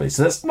 Theoretically.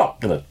 So that's not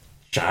going to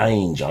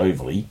change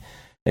overly,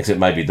 except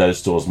maybe those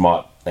stores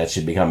might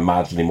actually become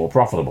marginally more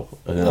profitable.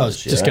 I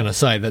was just going to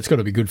say, that's got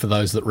to be good for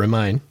those that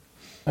remain.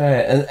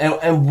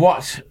 And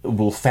what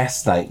will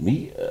fascinate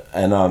me,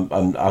 and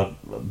I'll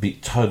be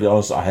totally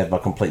honest, I have my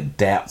complete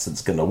doubts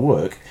it's going to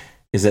work,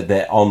 is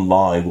that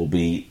online will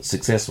be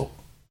successful.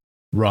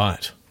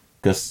 Right.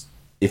 Because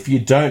if you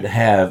don't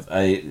have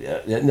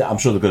I'm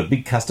sure they've got a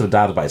big customer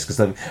database, because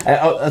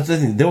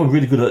they were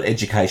really good at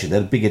education. They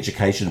had a big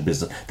education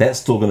business. That's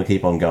still going to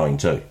keep on going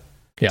too.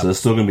 Yep. So they're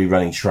still going to be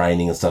running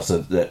training and stuff. So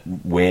that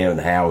where and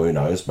how, who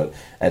knows? But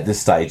at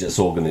this stage, it's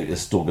still going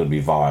to be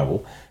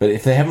viable. But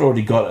if they haven't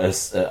already got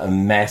a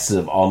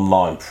massive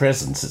online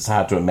presence, it's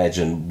hard to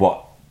imagine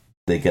what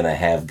they're going to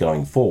have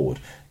going forward.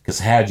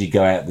 Because how do you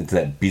go out into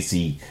that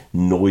busy,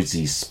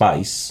 noisy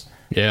space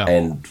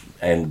and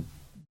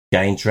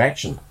gain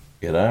traction?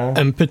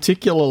 And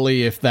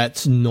particularly if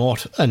that's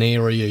not an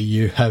area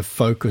you have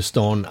focused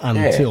on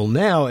until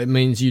now, it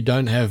means you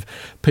don't have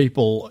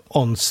people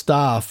on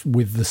staff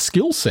with the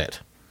skill set.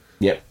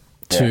 Yep.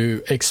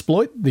 to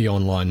exploit the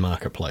online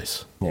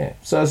marketplace. Yeah.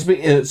 So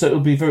it'll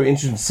be very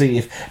interesting to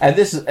see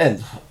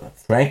and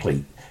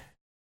frankly,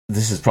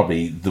 this is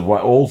probably the way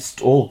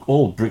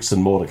all bricks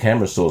and mortar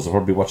camera stores are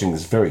probably watching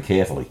this very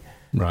carefully,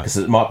 right? Because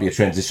it might be a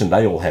transition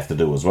they all have to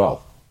do as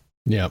well,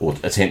 or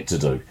attempt to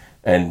do,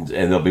 and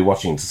they'll be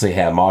watching to see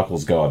how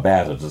Michaels go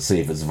about it, to see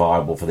if it's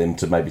viable for them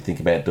to maybe think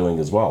about doing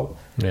as well.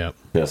 Yeah,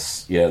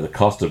 because the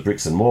cost of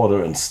bricks and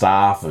mortar and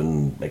staff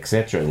and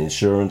etc. and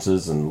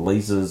insurances and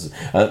leases.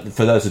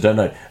 For those who don't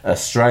know,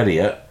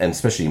 Australia and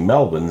especially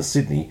Melbourne and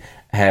Sydney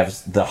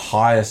have the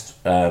highest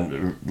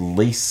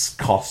lease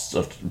costs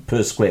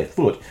per square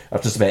foot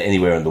of just about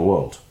anywhere in the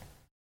world.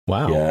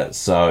 Wow. Yeah.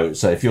 So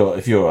if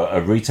you're a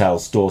retail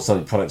store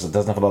selling products that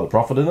doesn't have a lot of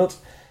profit in it,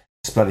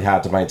 it's bloody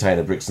hard to maintain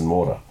a bricks and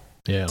mortar.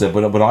 Yeah. So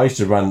when I used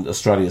to run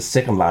Australia's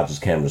second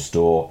largest camera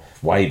store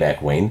way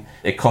back when,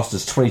 it cost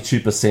us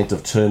 22%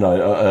 of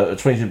turnover,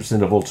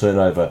 22% of all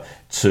turnover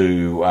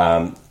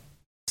to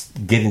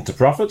get into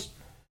profit,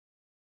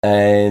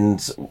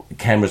 and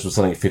cameras were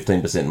selling at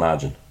 15%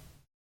 margin.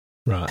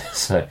 Right.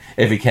 So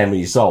every camera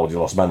you sold, you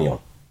lost money on.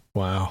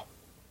 Wow.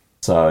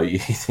 So you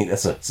think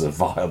it's a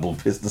viable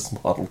business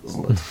model,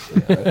 isn't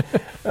it?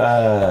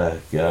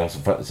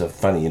 It's a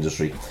funny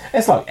industry.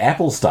 It's like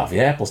Apple stuff.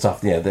 Yeah, Apple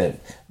stuff. Yeah, their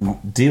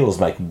dealers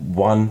make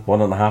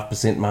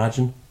 1.5%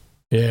 margin.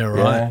 Yeah,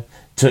 right.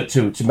 Yeah,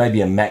 to maybe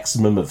a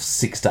maximum of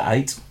 6 to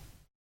 8.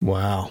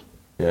 Wow.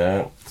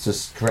 Yeah,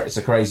 it's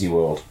a crazy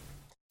world.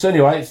 So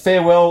anyway,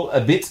 farewell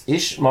a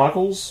bit-ish,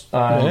 Michaels.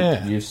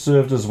 You've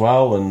served as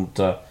well, and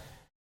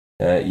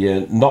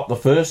you're not the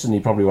first, and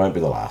you probably won't be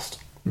the last.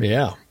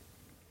 Yeah.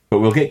 But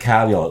we'll get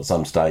Carly on at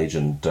some stage,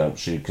 and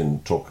she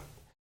can talk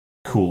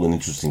cool and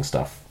interesting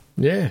stuff.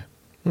 Yeah.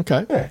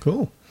 Okay. Yeah.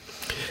 Cool.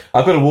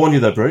 I've got to warn you,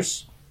 though,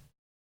 Bruce.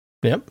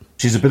 Yep.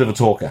 She's a bit of a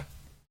talker.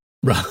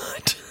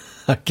 Right.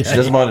 Okay. She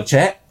doesn't mind a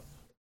chat.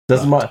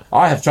 Doesn't mind.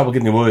 I have trouble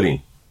getting a word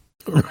in.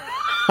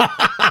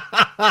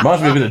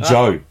 Reminds me a bit of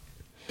Joe.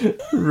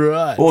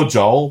 Right. Or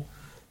Joel.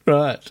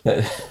 Right.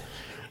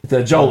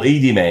 The Joel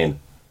Edie man.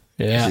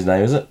 Yeah. That's his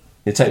name, is it?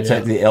 You take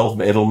the L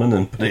from Edelman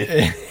and put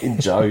it in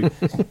Joe.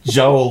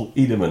 Joel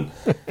Edelman.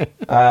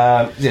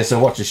 So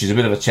watch her. She's a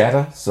bit of a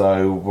chatter.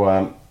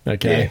 So,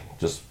 okay. Yeah,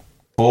 just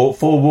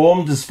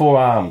forewarned is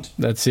forearmed.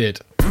 That's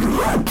it.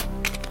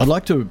 I'd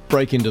like to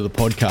break into the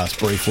podcast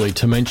briefly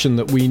to mention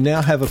that we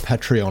now have a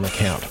Patreon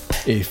account.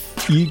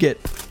 If you get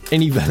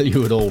any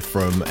value at all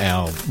from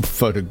our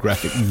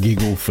photographic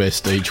giggle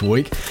fest each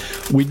week,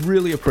 we'd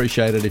really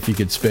appreciate it if you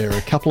could spare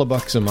a couple of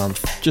bucks a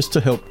month just to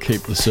help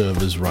keep the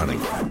servers running.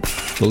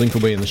 The link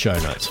will be in the show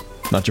notes.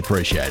 Much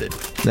appreciated.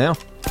 Now,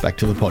 back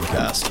to the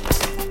podcast.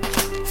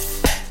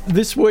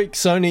 This week,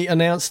 Sony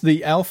announced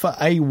the Alpha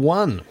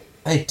A1.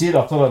 They did.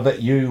 I thought I'd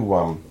let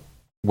you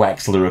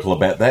wax lyrical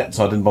about that,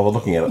 so I didn't bother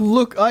looking at it.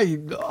 Look,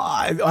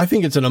 I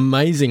think it's an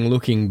amazing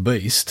looking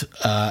beast.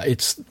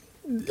 Its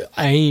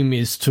aim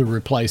is to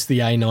replace the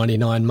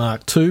A99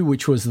 Mark II,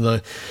 which was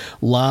the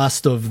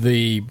last of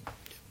the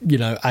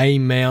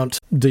A-mount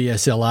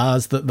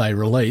DSLRs that they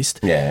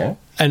released. Yeah.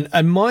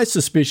 And my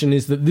suspicion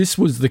is that this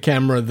was the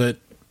camera that,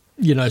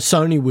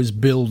 Sony was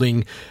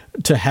building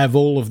to have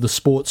all of the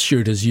sports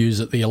shooters use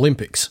at the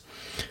Olympics.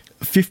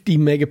 50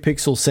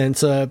 megapixel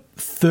sensor,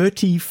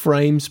 30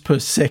 frames per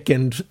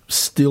second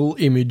still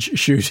image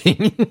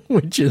shooting,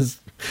 which is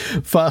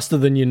faster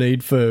than you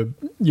need for,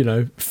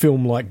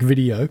 film like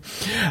video.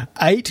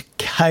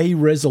 8K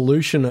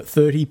resolution at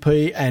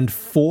 30p and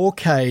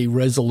 4K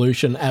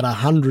resolution at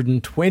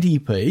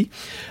 120p,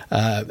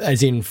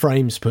 as in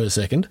frames per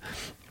second.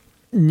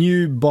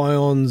 New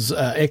Bion's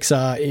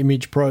XR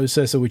image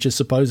processor, which is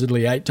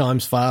supposedly 8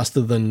 times faster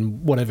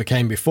than whatever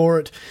came before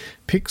it.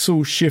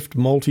 Pixel shift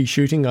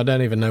multi-shooting, I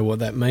don't even know what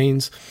that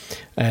means.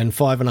 And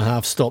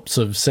 5.5 stops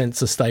of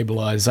sensor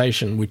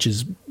stabilization, which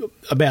is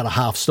about a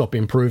half-stop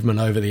improvement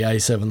over the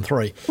A7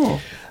 III. Oh.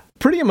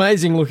 Pretty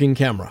amazing looking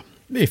camera,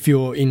 if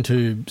you're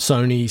into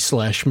Sony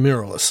 /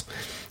 mirrorless.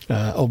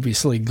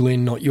 Obviously,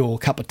 Glenn, not your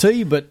cup of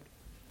tea, but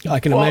I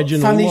can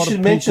imagine a lot of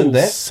people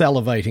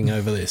salivating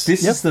over this.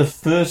 This is the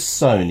first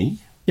Sony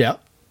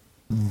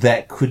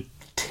that could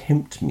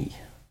tempt me.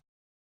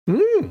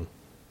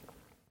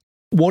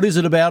 What is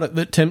it about it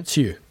that tempts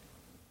you?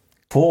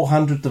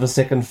 400th of a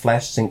second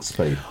flash sync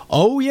speed.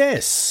 Oh,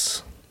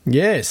 yes.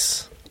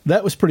 Yes.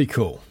 That was pretty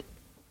cool.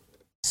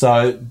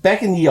 So,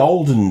 back in the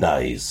olden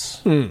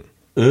days,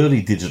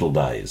 early digital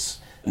days,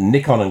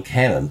 Nikon and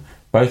Canon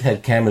both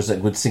had cameras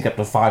that would sync up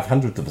to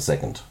 500th of a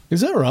second.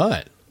 Is that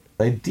right?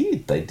 They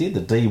did. The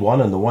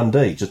D1 and the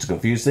 1D, just to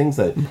confuse things.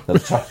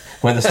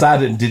 When they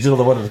started in digital,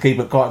 they wanted to keep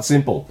it quite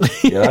simple.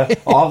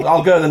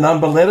 I'll go the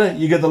number letter,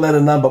 you get the letter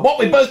number. What,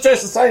 we both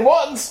chose the same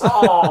ones?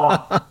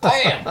 Oh,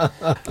 damn.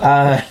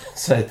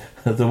 So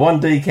the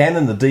 1D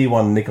Canon, the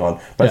D1 Nikon,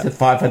 both had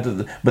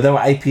 500, but they were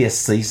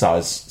APS-C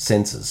size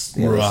sensors,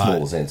 right.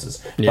 Smaller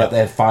sensors. But they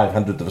had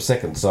 500th of a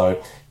second.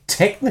 So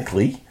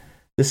technically,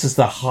 this is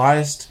the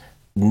highest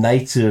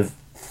native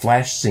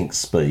flash sync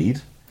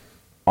speed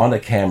on a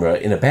camera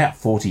in about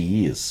 40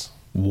 years.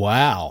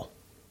 Wow.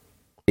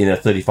 in a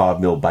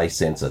 35mm base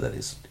sensor, that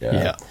is.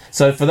 Yeah.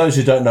 So for those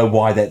who don't know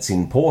why that's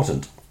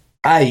important,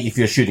 if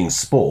you're shooting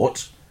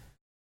sport,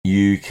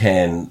 you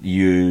can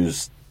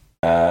use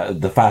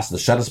the faster the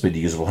shutter speed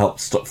you use will help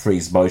stop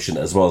freeze motion,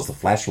 as well as the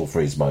flash will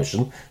freeze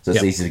motion, so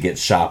it's easy to get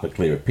sharper,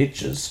 clearer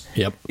pictures.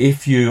 Yep.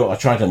 If you are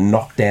trying to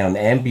knock down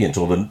ambient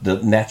or the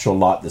natural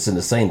light that's in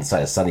the scene,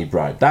 say a sunny,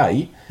 bright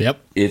day,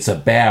 it's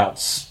about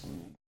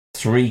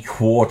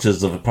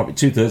 3/4 of probably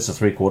 2/3 to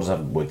 3/4, I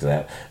haven't worked it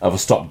out, of a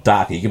stop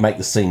darker. You can make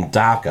the scene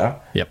darker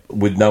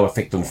with no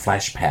effect on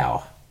flash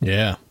power.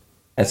 Yeah.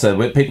 And so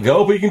when people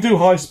go, but you can do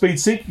high speed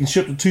sync, you can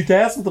shoot to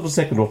 2,000th of a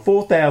second or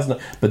 4,000,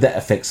 but that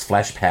affects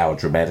flash power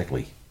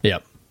dramatically.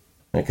 Yep.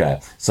 Okay,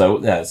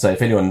 so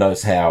if anyone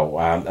knows how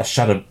a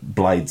shutter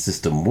blade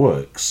system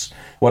works,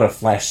 what a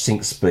flash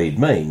sync speed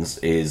means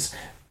is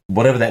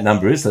whatever that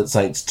number is, let's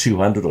say it's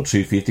 200 or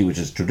 250, which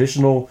is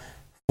traditional,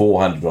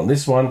 400 on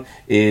this one,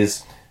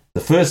 is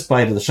the first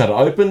blade of the shutter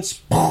opens,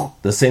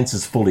 the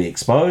sensor's fully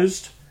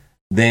exposed,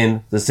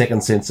 then the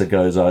second sensor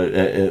goes,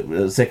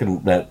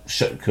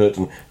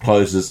 curtain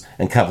closes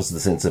and covers the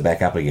sensor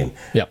back up again.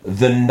 Yep.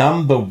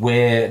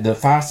 The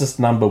fastest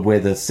number where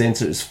the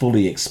sensor is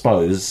fully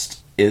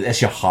exposed,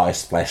 that's your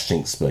highest flash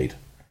sync speed.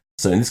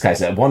 So in this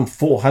case, at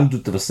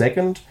 1/400th of a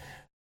second,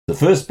 the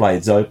first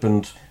blade's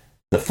opened,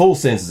 the full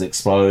sensor's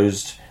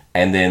exposed,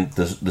 and then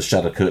the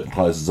shutter curtain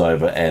closes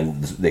over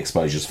and the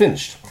exposure's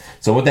finished.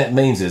 So what that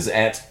means is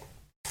at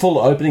full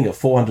opening at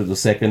 400th of a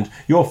second,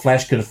 your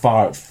flash can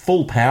fire at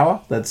full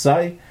power, let's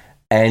say,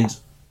 and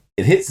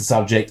it hits the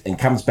subject and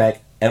comes back,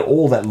 and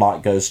all that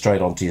light goes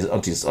straight onto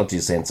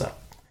your sensor.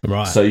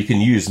 Right. So you can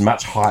use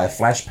much higher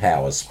flash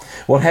powers.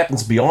 What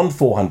happens beyond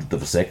 400th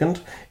of a second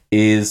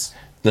is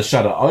the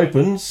shutter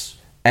opens,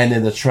 and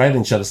then the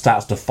trailing shutter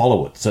starts to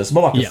follow it. So it's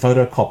more like a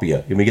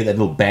photocopier. You get that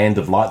little band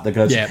of light that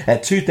goes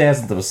at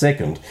 2,000th of a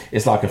second.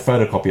 It's like a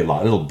photocopier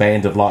light, a little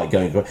band of light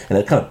going, and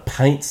it kind of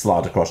paints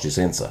light across your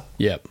sensor.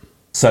 Yep.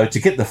 So to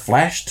get the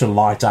flash to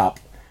light up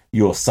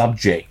your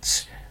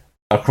subject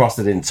across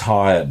that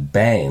entire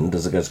band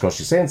as it goes across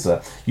your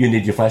sensor, you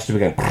need your flash to be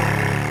going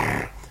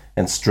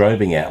and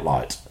strobing out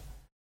light.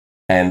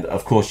 And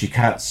of course, you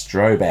can't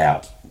strobe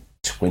out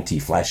 20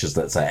 flashes,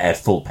 let's say, at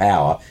full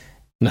power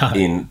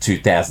in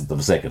 2,000th of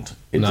a second.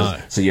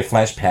 So your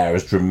flash power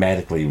is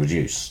dramatically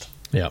reduced.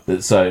 Yeah.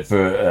 So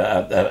for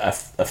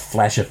a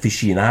flash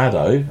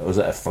aficionado, or was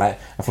it a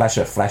flash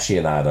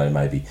aficionado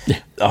maybe?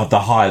 The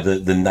higher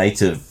the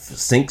native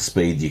sync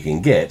speed you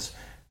can get,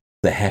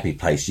 the happy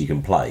place you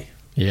can play.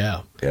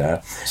 Yeah. Yeah.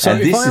 So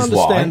if I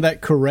understand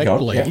that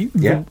correctly,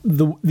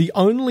 the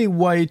only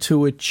way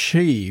to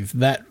achieve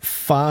that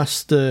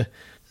faster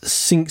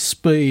sync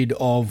speed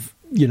of,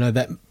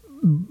 that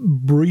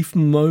brief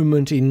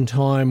moment in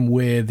time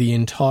where the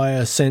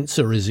entire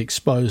sensor is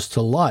exposed to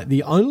light,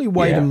 the only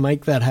way to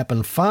make that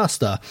happen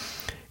faster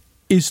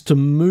is to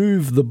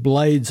move the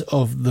blades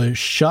of the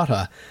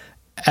shutter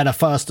at a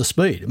faster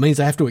speed. It means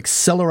they have to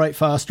accelerate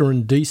faster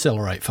and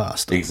decelerate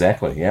faster.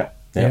 Exactly, yeah.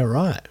 Yeah,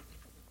 right.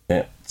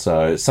 Yeah.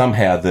 So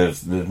somehow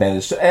they've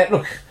managed to...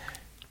 look,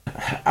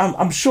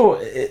 I'm sure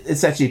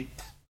it's actually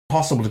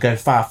possible to go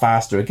far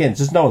faster again.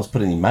 Just no one's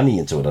put any money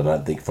into it, I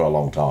don't think, for a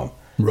long time.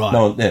 Right.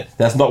 No,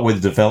 that's not where the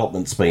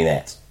development's been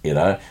at,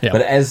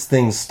 But as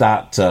things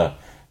start to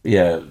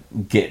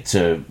get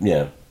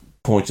to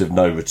point of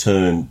no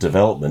return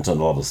development on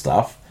a lot of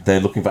stuff,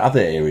 they're looking for other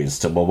areas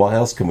to, what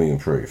else can we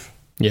improve?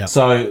 Yeah.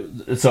 So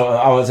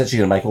I was actually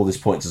going to make all these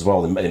points as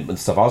well and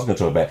stuff I was going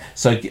to talk about.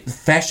 So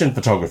fashion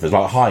photographers,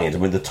 like high end,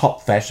 the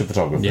top fashion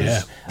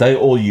photographers, they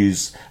all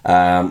use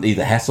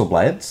either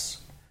Hasselblads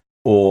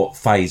or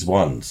Phase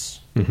 1s.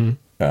 Mm-hmm.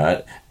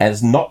 Right? And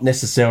it's not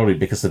necessarily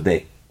because of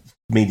their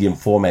medium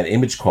format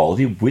image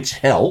quality, which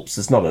helps.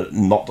 It's not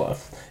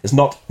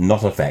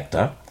a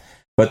factor.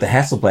 But the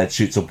Hasselblad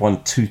shoots at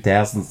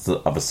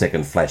 1/2000th of a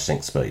second flash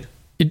sync speed.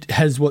 It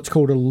has what's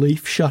called a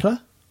leaf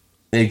shutter.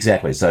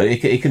 Exactly. So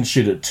it can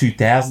shoot at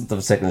 2,000th of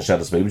a second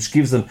shutter speed, which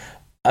gives them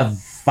a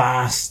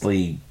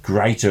vastly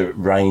greater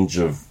range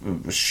of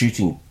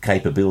shooting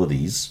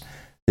capabilities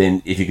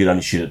than if you could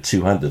only shoot at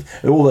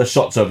 200th. All those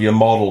shots of your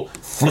model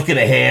flicking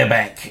a hair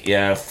back,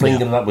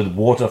 flinging it up with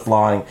water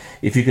flying.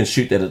 If you can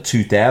shoot that at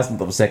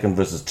 2,000th of a second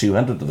versus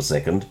 200th of a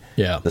second,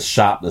 the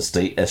sharpness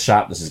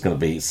is going to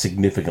be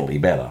significantly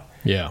better.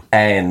 Yeah.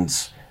 And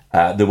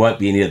there won't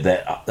be any of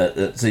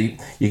that. So you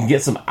can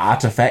get some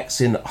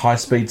artifacts in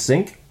high-speed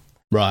sync.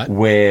 Right.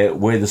 Where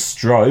the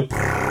strobe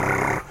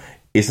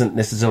isn't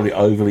necessarily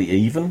overly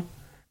even.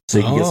 So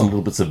you can get some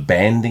little bits of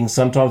banding.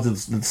 Sometimes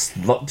it's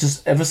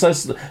just ever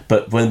so...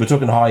 But when we're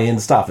talking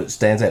high-end stuff, it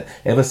stands out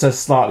ever so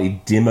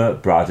slightly dimmer,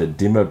 brighter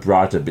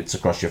bits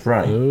across your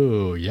frame.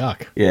 Ooh,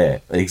 yuck. Yeah,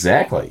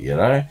 exactly,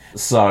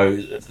 So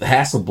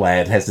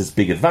Hasselblad has this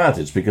big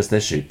advantage because they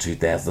shoot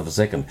 2,000th of a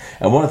second.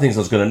 And one of the things I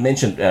was going to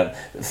mention,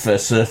 for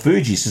Sir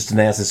Fuji's just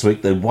announced this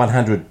week, the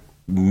 100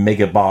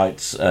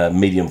 megabyte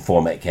medium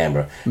format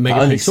camera.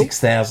 Only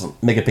 6,000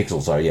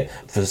 megapixels,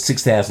 for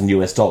 $6,000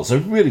 US. So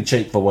really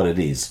cheap for what it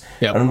is.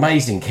 Yep. An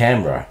amazing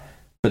camera,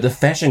 But the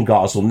fashion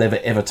guys will never,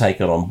 ever take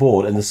it on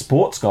board, and the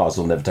sports guys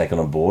will never take it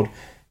on board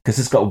because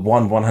it's got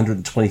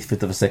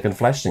 1/125th of a second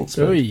flash sync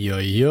speed. Oy,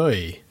 oy,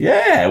 oy.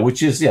 Yeah,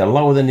 which is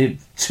lower than the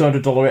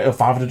 $200 or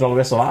 $500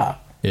 SLR.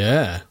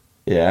 Yeah.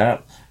 Yeah.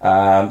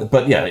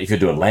 But, if you're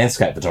doing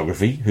landscape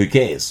photography, who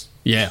cares?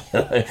 Yeah.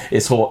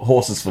 It's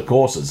horses for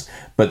courses,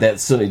 but that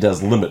certainly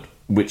does limit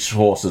which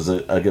horses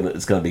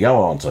it's going to be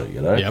going on to,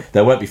 Yep.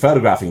 They won't be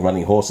photographing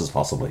running horses,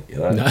 possibly,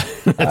 No,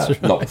 that's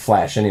right. Not with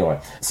flash, anyway.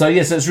 So,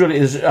 yes, I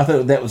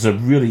thought that was a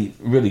really,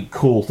 really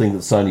cool thing that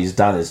Sony's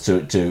done, is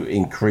to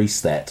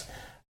increase that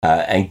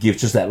and give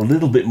just that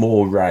little bit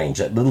more range,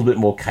 that little bit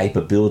more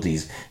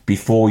capabilities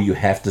before you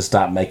have to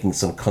start making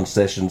some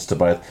concessions to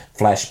both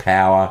flash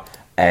power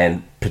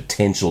and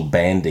potential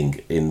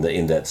banding in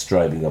that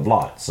strobing of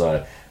light.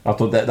 So I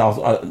thought that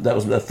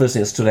was the first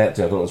thing that stood out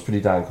to me. I thought it was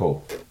pretty darn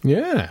cool.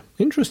 Yeah,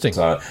 interesting.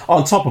 So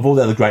on top of all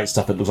the other great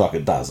stuff it looks like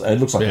it does, it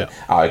looks like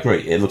I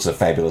agree, it looks a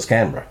fabulous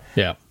camera.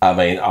 Yeah. I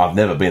mean, I've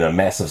never been a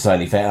massive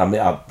Sony fan. I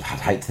mean, I'd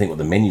hate to think what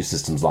the menu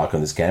system's like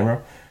on this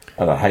camera,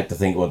 and I'd hate to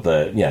think what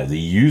the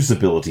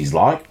usability's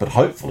like, but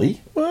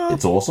hopefully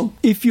it's awesome.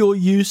 If you're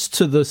used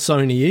to the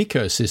Sony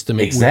ecosystem,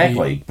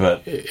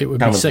 it would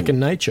be second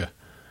nature.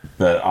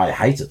 But I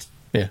hate it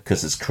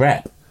because it's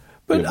crap.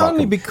 But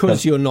only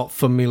because you're not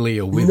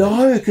familiar with it.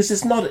 No, because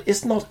it's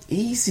not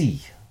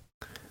easy.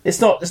 It's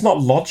not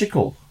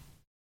logical.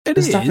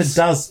 The stuff it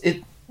does.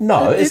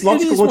 It's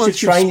logical once you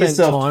train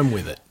yourself. Time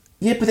with it.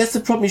 Yeah, but that's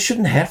the problem. You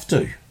shouldn't have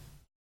to.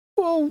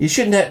 Well, you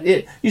shouldn't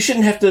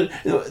have to.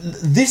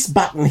 This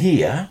button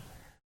here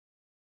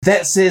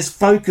that says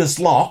focus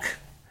lock.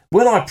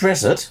 When I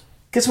press it,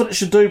 guess what it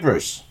should do,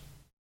 Bruce?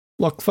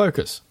 Lock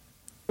focus.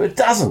 But it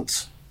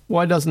doesn't.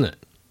 Why doesn't it?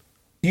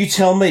 You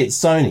tell me. It's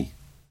Sony.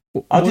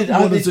 What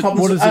does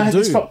it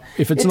do?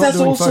 If it's not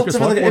doing focus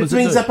lock, it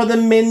brings up other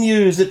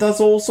menus. It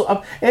does all sorts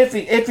of...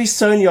 Every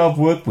Sony I've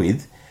worked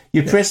with,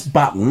 you press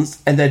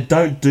buttons and they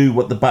don't do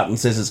what the button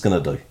says it's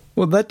going to do.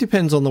 Well, that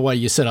depends on the way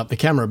you set up the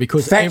camera,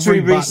 because every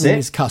button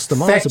is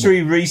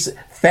customizable.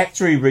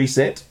 Factory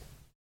reset.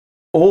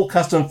 All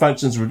custom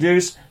functions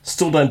reduce.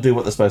 Still don't do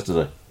what they're supposed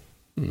to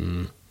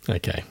do.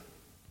 Okay.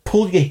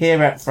 Pull your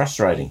hair out.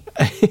 Frustrating.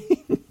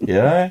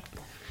 Your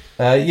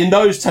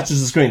nose touches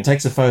the screen.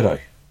 Takes a photo.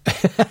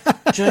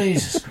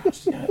 Jesus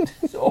Christ.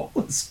 It's all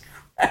this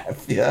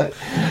crap.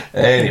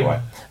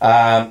 Anyway,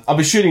 I'll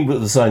be shooting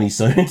with the Sony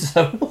soon.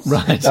 So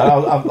right.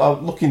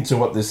 I'll look into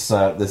what this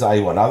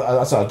A1.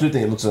 I do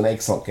think it looks an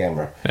excellent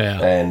camera.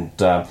 Yeah. And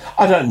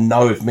I don't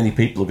know if many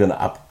people are going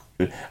to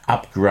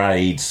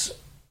upgrade.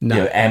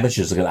 No.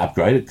 Amateurs are going to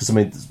upgrade it, because I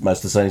mean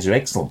most of the Sonys are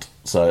excellent,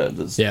 so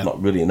there's not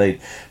really a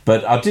need.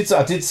 But I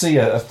did see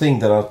a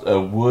thing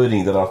a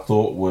wording that I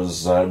thought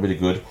was really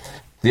good.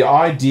 The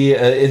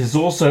idea, it is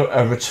also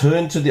a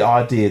return to the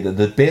idea that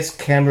the best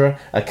camera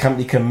a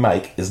company can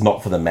make is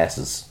not for the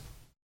masses.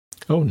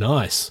 Oh,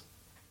 nice.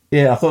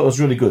 Yeah, I thought it was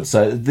really good.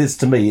 So this,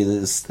 to me,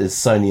 is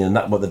Sony and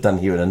what they've done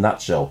here in a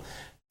nutshell.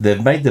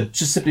 They've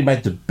just simply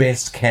made the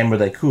best camera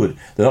they could.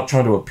 They're not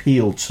trying to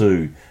appeal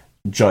to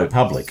Joe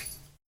Public.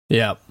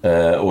 Yeah.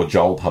 Or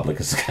Joel Public,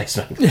 as the case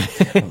may be.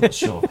 I'm not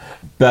sure.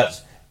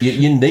 But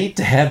you need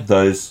to have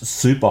those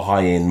super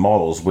high-end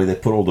models where they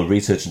put all the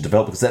research and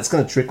development, because that's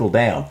going to trickle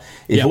down.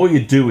 If all you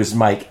do is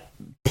make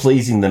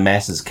pleasing the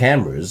masses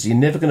cameras, you're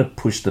never going to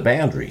push the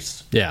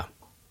boundaries. Yeah.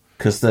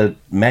 Because the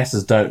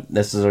masses don't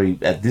necessarily,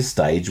 at this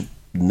stage,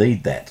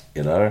 need that,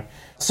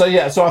 So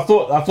I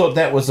thought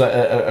that was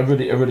a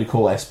really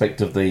cool aspect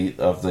of the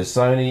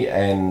Sony,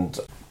 and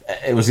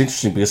it was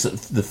interesting because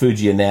the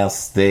Fuji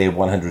announced their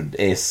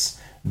 100S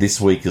this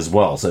week as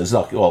well. So it's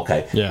like,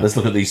 let's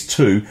look at these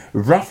two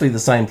roughly the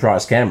same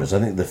price cameras. I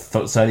think the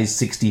Sony's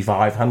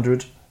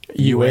 6500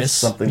 US,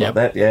 something like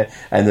that. Yeah,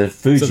 and the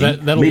Fuji, so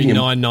that'll be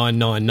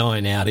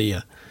 9999 out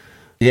here.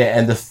 Yeah,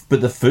 and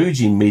the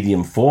Fuji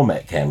medium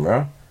format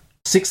camera,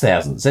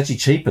 6,000. It's actually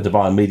cheaper to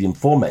buy a medium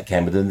format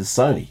camera than the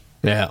Sony.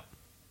 Yeah.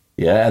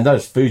 Yeah, and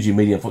those Fuji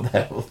medium,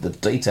 the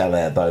detail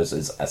out of those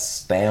is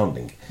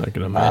astounding. I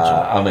can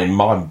imagine.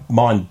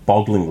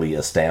 Mind-bogglingly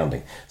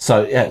astounding.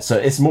 So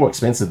it's more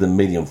expensive than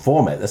medium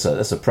format. That's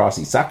a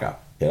pricey sucker,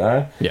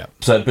 Yeah.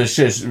 So, but it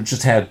shows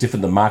just how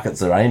different the markets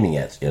they're aiming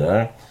at,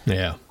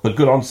 Yeah. But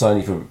good on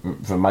Sony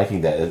for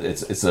making that.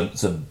 It's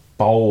a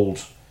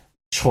bold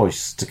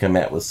choice to come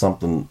out with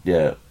something,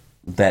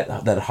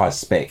 that high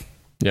spec.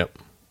 Yep.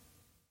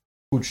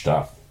 Good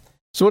stuff.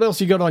 So what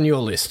else you got on your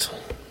list?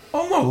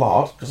 Oh, not a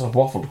lot, because I've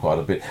waffled quite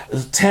a bit.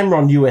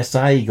 Tamron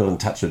USA got in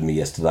touch with me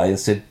yesterday and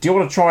said, do you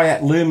want to try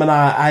out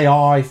Luminar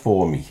AI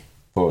for me?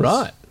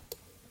 Right.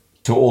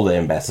 To all the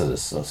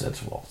ambassadors. I said,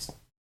 well,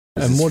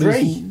 and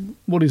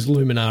what is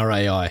Luminar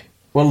AI?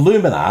 Well,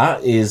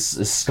 Luminar is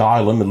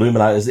Skylum, and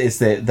Luminar is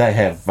they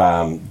have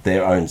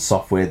their own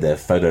software, their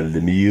Photo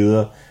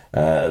Lumiere,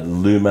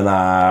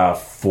 Luminar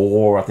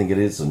 4, I think it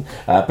is, and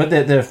but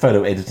they're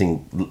photo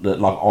editing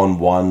like on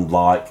one,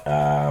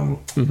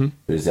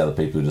 who's the other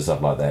people who do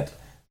stuff like that.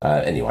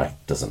 Anyway,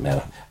 doesn't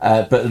matter.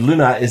 But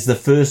Luminar is the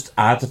first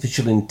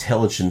artificial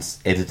intelligence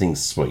editing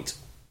suite.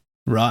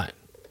 Right.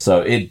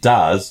 So it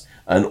does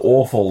an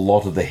awful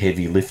lot of the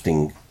heavy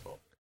lifting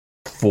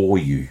for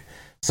you.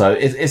 So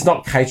it's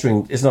not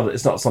catering. It's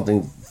not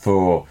something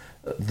for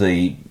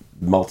the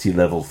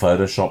multi-level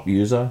Photoshop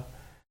user.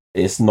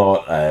 It's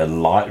not a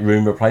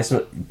Lightroom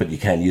replacement, but you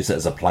can use it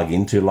as a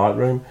plug-in to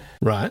Lightroom.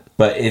 Right.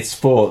 But it's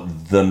for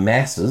the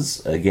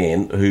masses,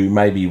 again, who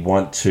maybe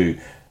want to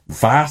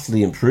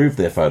vastly improve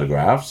their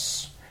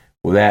photographs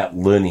without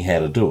learning how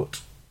to do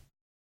it.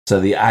 So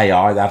the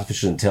AI, the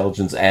artificial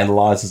intelligence,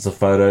 analyzes the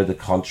photo, the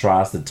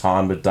contrast, the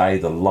time of day,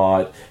 the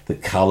light, the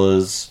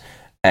colours,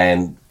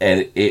 and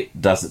it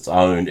does its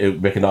own.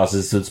 It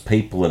recognises there's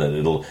people in it.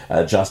 It'll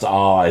adjust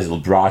eyes, it'll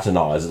brighten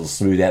eyes, it'll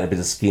smooth out a bit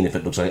of skin if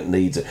it looks like it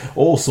needs it.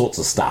 All sorts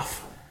of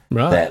stuff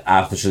that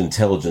artificial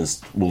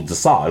intelligence will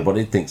decide what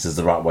it thinks is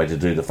the right way to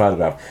do the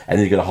photograph. And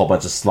then you've got a whole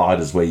bunch of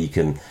sliders where you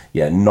can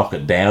knock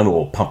it down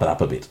or pump it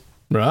up a bit.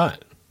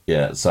 Right.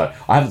 Yeah, so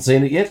I haven't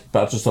seen it yet,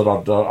 but I just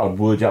thought I'd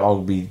word you.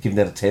 I'll be giving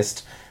that a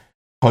test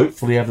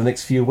hopefully over the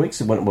next few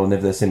weeks. Whenever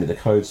they send me the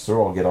codes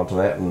through, I'll get onto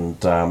that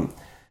and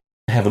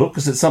have a look,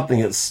 because it's something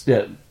that's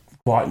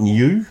quite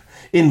new.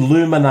 In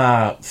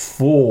Luminar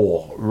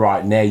 4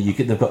 right now,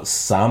 they've got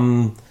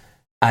some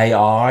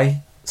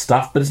AI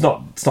stuff, but it's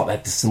not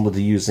that dissimilar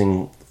to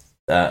using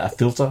a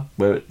filter,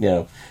 where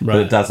but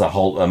it does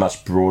a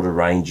much broader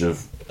range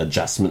of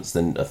adjustments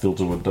than a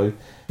filter would do.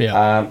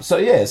 Yeah. So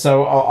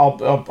I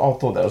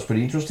thought that was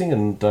pretty interesting,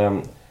 and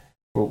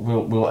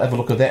we'll have a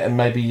look at that and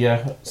maybe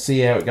see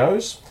how it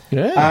goes.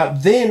 Yeah.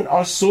 Then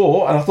I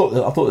saw, and I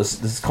thought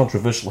this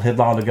controversial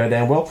headline would go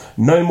down well.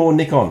 No more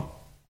Nikon.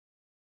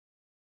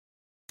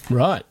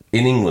 Right.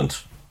 In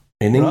England,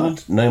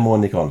 no more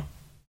Nikon.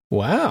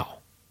 Wow.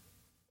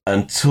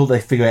 Until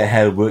they figure out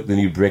how to work the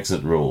new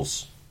Brexit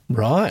rules.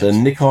 Right. The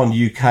Nikon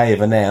UK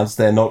have announced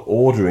they're not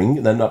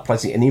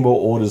placing any more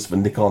orders for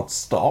Nikon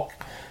stock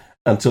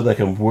until they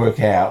can work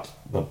out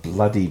the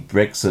bloody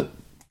Brexit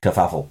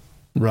kerfuffle.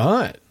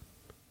 Right.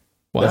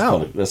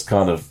 Wow. That's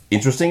kind of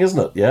interesting, isn't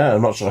it? Yeah,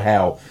 I'm not sure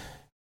how.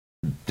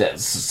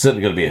 That's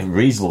certainly going to be a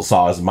reasonable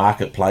sized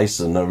marketplace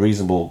and a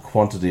reasonable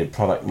quantity of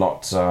product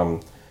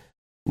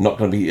not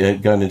going to be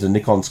going into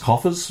Nikon's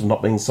coffers,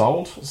 not being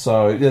sold.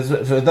 So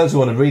for those who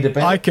want to read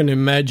about I can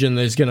imagine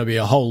there's going to be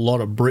a whole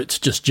lot of Brits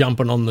just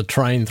jumping on the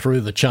train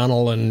through the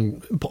channel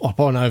and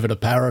pop on over to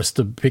Paris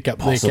to pick up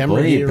their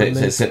camera gear.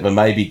 Except that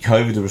maybe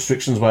COVID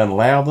restrictions won't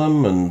allow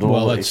them, and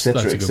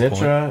etc.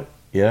 etc.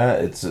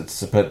 Yeah,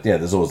 but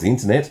there's always the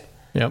internet.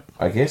 Yep.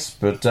 I guess,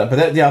 but I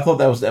thought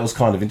that was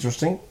kind of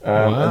interesting.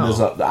 And there's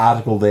an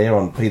article there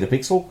on Peter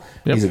Pixel.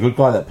 Yep. He's a good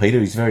guy, that Peter.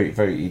 He's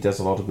he does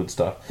a lot of good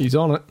stuff. He's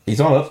on it.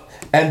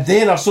 And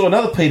then I saw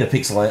another Peter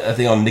Pixel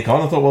thing on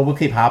Nikon. I thought, well, we'll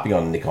keep harping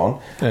on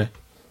Nikon. Yeah.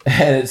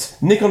 And it's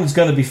Nikon is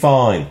going to be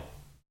fine,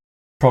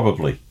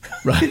 probably.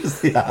 Right. Here's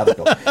the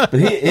article. But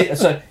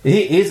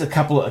here's a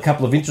couple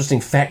of interesting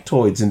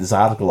factoids in this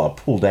article I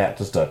pulled out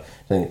just to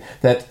think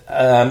that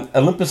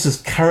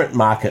Olympus's current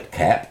market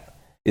cap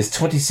is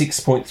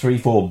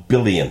 $26.34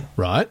 billion.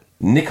 Right.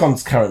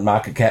 Nikon's current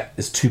market cap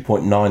is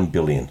 $2.9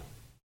 billion.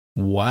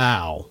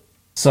 Wow.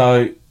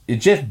 So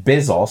Jeff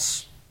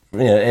Bezos,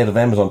 out of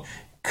Amazon,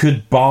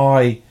 could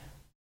buy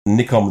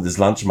Nikon with his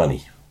lunch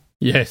money.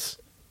 Yes.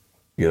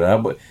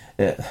 But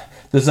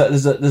there's a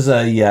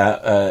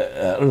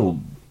little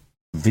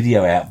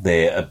video out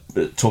there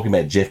talking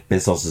about Jeff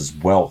Bezos's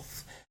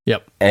wealth.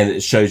 Yep. And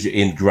it shows you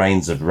in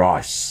grains of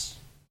rice.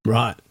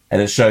 Right.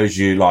 And it shows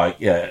you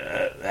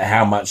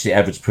how much the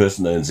average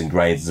person earns in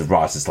grains of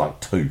rice. It's like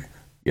 2,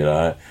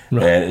 Right.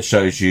 And it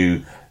shows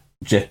you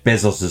Jeff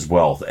Bezos'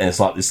 wealth, and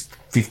it's like this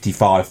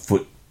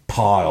 55-foot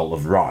pile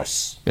of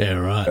rice. Yeah,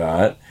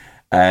 right.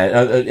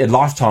 Right.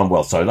 Lifetime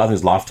wealth. So I think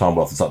it's lifetime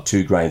wealth. It's like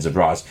 2 grains of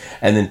rice.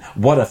 And then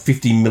what a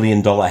 $50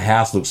 million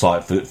house looks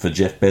like for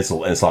Jeff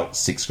Bezos, and it's like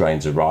 6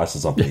 grains of rice or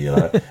something,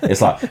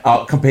 It's like,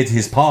 compared to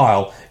his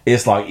pile,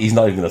 it's like he's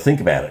not even going to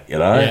think about it,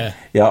 Yeah.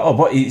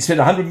 But he spent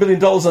 $100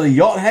 million on a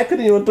yacht. How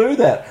could anyone do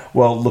that?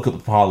 Well, look at the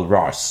pile of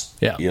rice.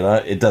 Yeah.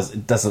 It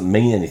doesn't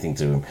mean anything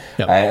to him.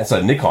 Yep.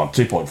 So Nikon,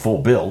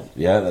 $2.4 billion.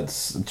 Yeah,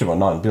 that's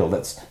 $2.9 billion.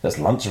 That's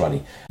lunch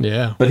money.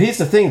 Yeah. But here's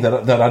the thing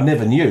that I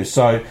never knew.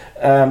 So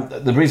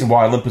the reason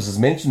why Olympus has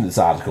mentioned this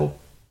article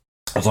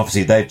is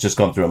obviously they've just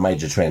gone through a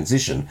major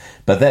transition.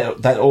 But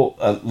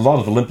a lot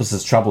of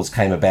Olympus's troubles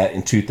came about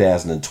in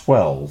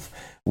 2012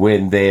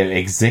 when their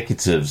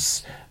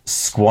executives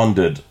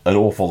squandered an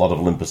awful lot of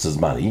Olympus's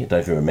money. I don't know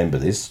if you remember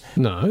this.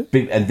 No.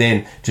 And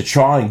then to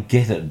try and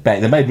get it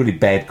back, they made really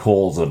bad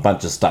calls on a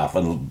bunch of stuff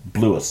and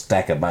blew a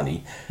stack of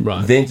money.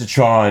 Right. Then to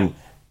try and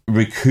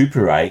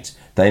recuperate,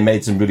 they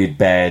made some really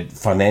bad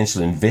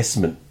financial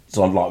investments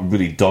on like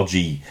really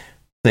dodgy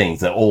things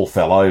that all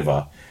fell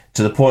over,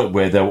 to the point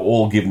where they were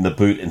all given the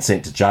boot and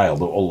sent to jail.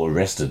 They were all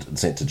arrested and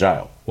sent to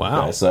jail.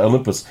 Wow. Okay, so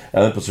Olympus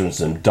were in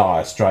some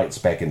dire straits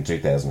back in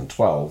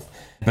 2012.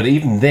 But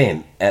even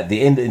then, at the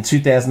end in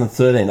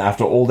 2013,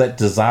 after all that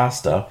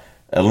disaster,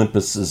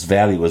 Olympus's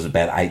value was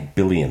about $8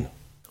 billion.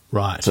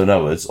 Right. So in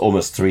other words,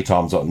 almost 3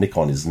 times what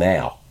Nikon is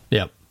now.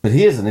 Yep. But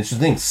here's an interesting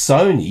thing.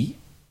 Sony,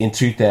 in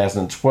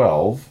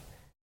 2012,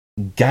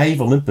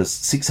 gave Olympus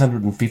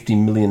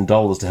 $650 million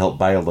to help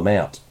bail them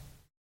out.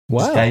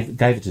 Wow. Just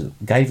gave it to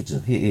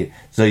them. Here.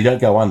 So you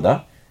don't go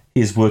under.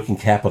 Here's working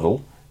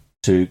capital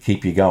to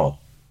keep you going.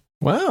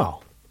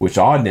 Wow. Which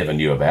I never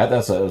knew about.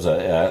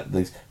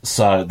 And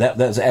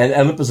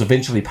Olympus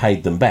eventually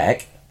paid them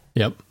back.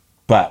 Yep.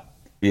 But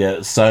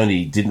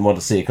Sony didn't want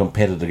to see a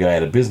competitor go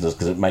out of business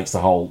because it makes the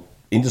whole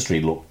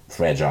industry look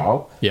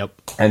fragile. Yep.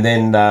 And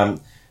then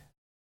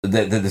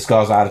this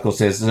guy's article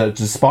says,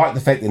 despite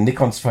the fact that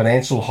Nikon's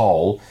financial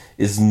hole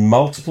is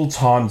multiple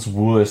times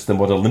worse than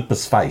what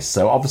Olympus faced.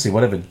 So obviously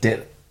whatever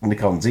debt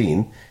Nikon's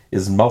in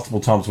is multiple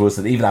times worse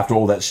than even after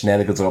all that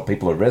shenanigans got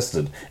people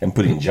arrested and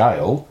put in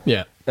jail.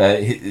 Yeah.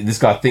 This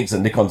guy thinks that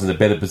Nikon's in a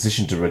better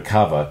position to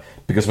recover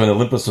because when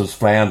Olympus was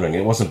floundering,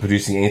 it wasn't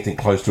producing anything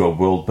close to a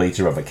world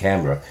beater of a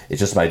camera. It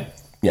just made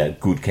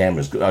good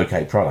cameras,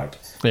 okay product.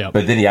 Yeah.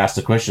 But then he asked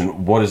the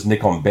question, what is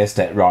Nikon best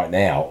at right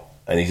now?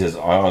 And he says,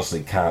 I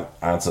honestly can't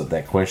answer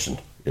that question.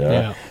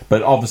 Yeah.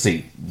 But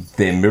obviously,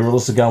 their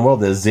mirrorless are going well.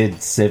 Their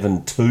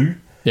Z7 II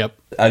Yep.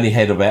 only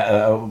had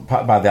about,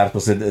 part of the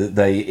article said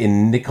that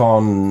in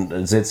Nikon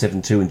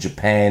Z7 II in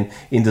Japan,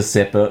 in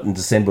December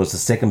was the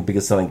second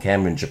biggest selling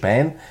camera in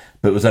Japan,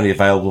 but it was only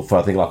available for,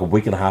 I think, like a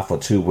week and a half or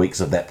 2 weeks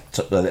of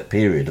that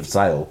period of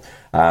sale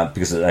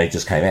because it only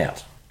just came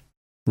out.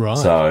 Right.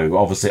 So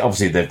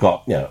obviously they've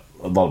got a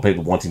lot of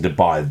people wanting to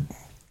buy at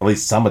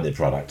least some of their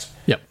product.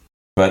 Yep.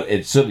 But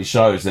it certainly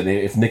shows that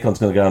if Nikon's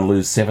going to go and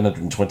lose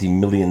 $720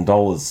 million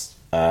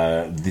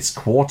this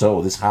quarter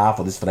or this half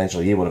or this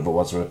financial year, whatever it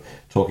was we were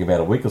talking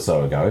about a week or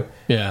so ago,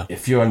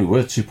 if you're only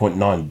worth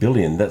 $2.9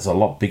 billion, that's a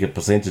lot bigger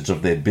percentage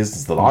of their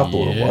business than I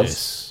thought it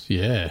was.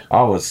 Yeah.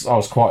 I was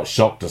quite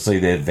shocked to see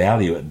their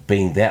value at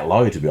being that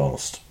low, to be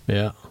honest.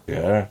 Yeah.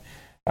 Yeah.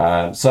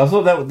 So I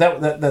thought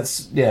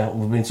that's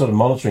we've been sort of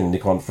monitoring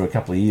Nikon for a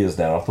couple of years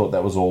now. I thought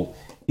that was all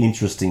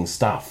interesting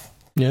stuff.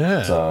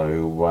 Yeah.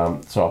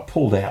 So I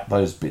pulled out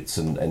those bits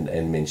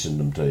and mentioned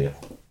them to you.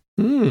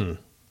 Hmm.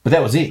 But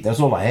that was it. That's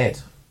all I had,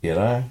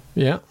 Yeah.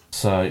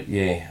 So,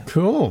 yeah.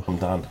 Cool. I'm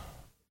done.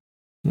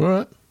 All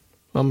right.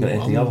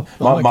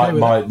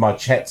 My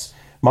chat's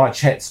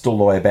still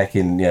the way back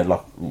in,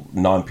 like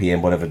 9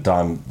 p.m, whatever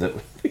time that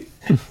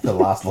the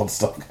last lot of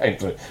stuff came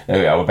through. There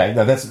we are, we're back.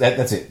 No, that's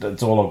it.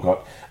 That's all I've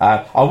got.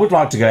 I would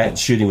like to go out and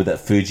shooting with that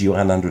Fuji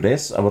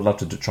 100S. I would love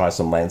to try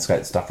some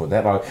landscape stuff with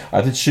that.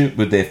 I did shoot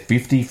with their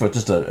 50 for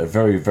just a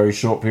very, very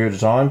short period of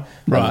time.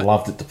 Right. I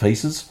loved it to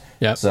pieces.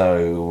 Yeah.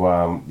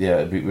 So,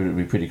 it'd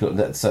be pretty cool.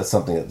 That's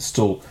something that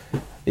still,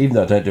 even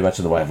though I don't do much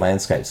in the way of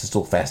landscapes, it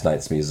still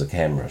fascinates me as a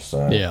camera.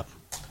 So, yeah.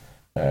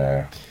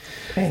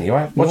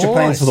 Anyway, what's your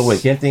plans for the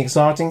week? Anything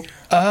exciting?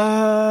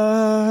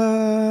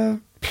 That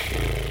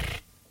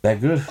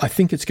good? I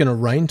think it's going to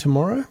rain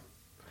tomorrow.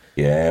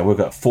 Yeah, we've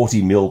got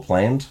 40 mil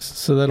planned.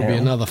 So that'll be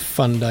another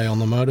fun day on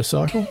the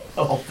motorcycle.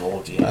 Oh,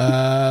 God,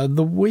 yeah.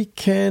 The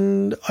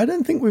weekend, I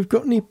don't think we've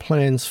got any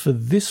plans for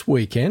this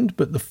weekend,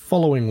 but the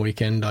following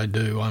weekend I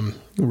do. I'm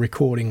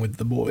recording with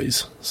the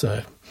boys.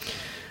 So,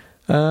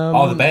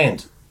 the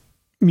band.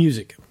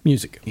 Music. You're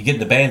getting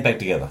the band back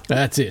together.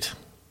 That's it.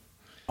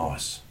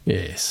 Nice.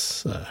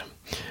 Yes.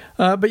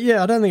 But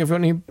yeah, I don't think I've got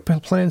any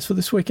plans for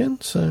this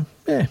weekend. So,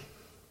 yeah.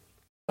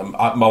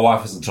 My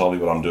wife hasn't told me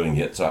what I'm doing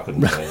yet, so I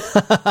couldn't say.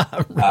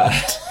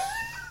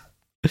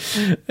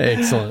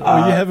 Excellent.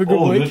 Well, you have a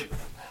good week. Good.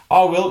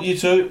 I will. You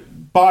too.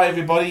 Bye,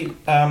 everybody.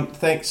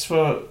 Thanks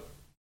for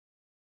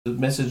the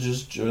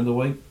messages during the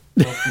week.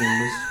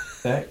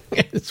 Back.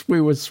 Yes, we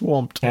were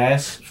swamped.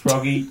 Cass,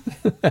 Froggy,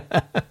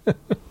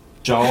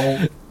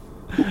 Joel.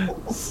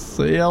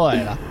 See you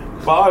later.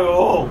 Bye,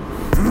 all.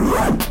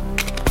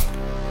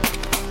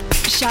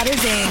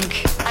 Shutters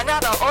Inc.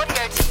 Another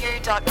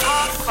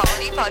AudioToYou.com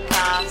quality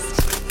podcast.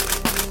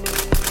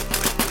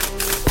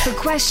 For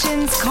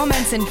questions,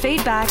 comments and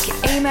feedback,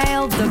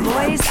 email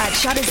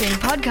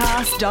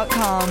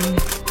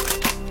theboys@shuttersincpodcast.com.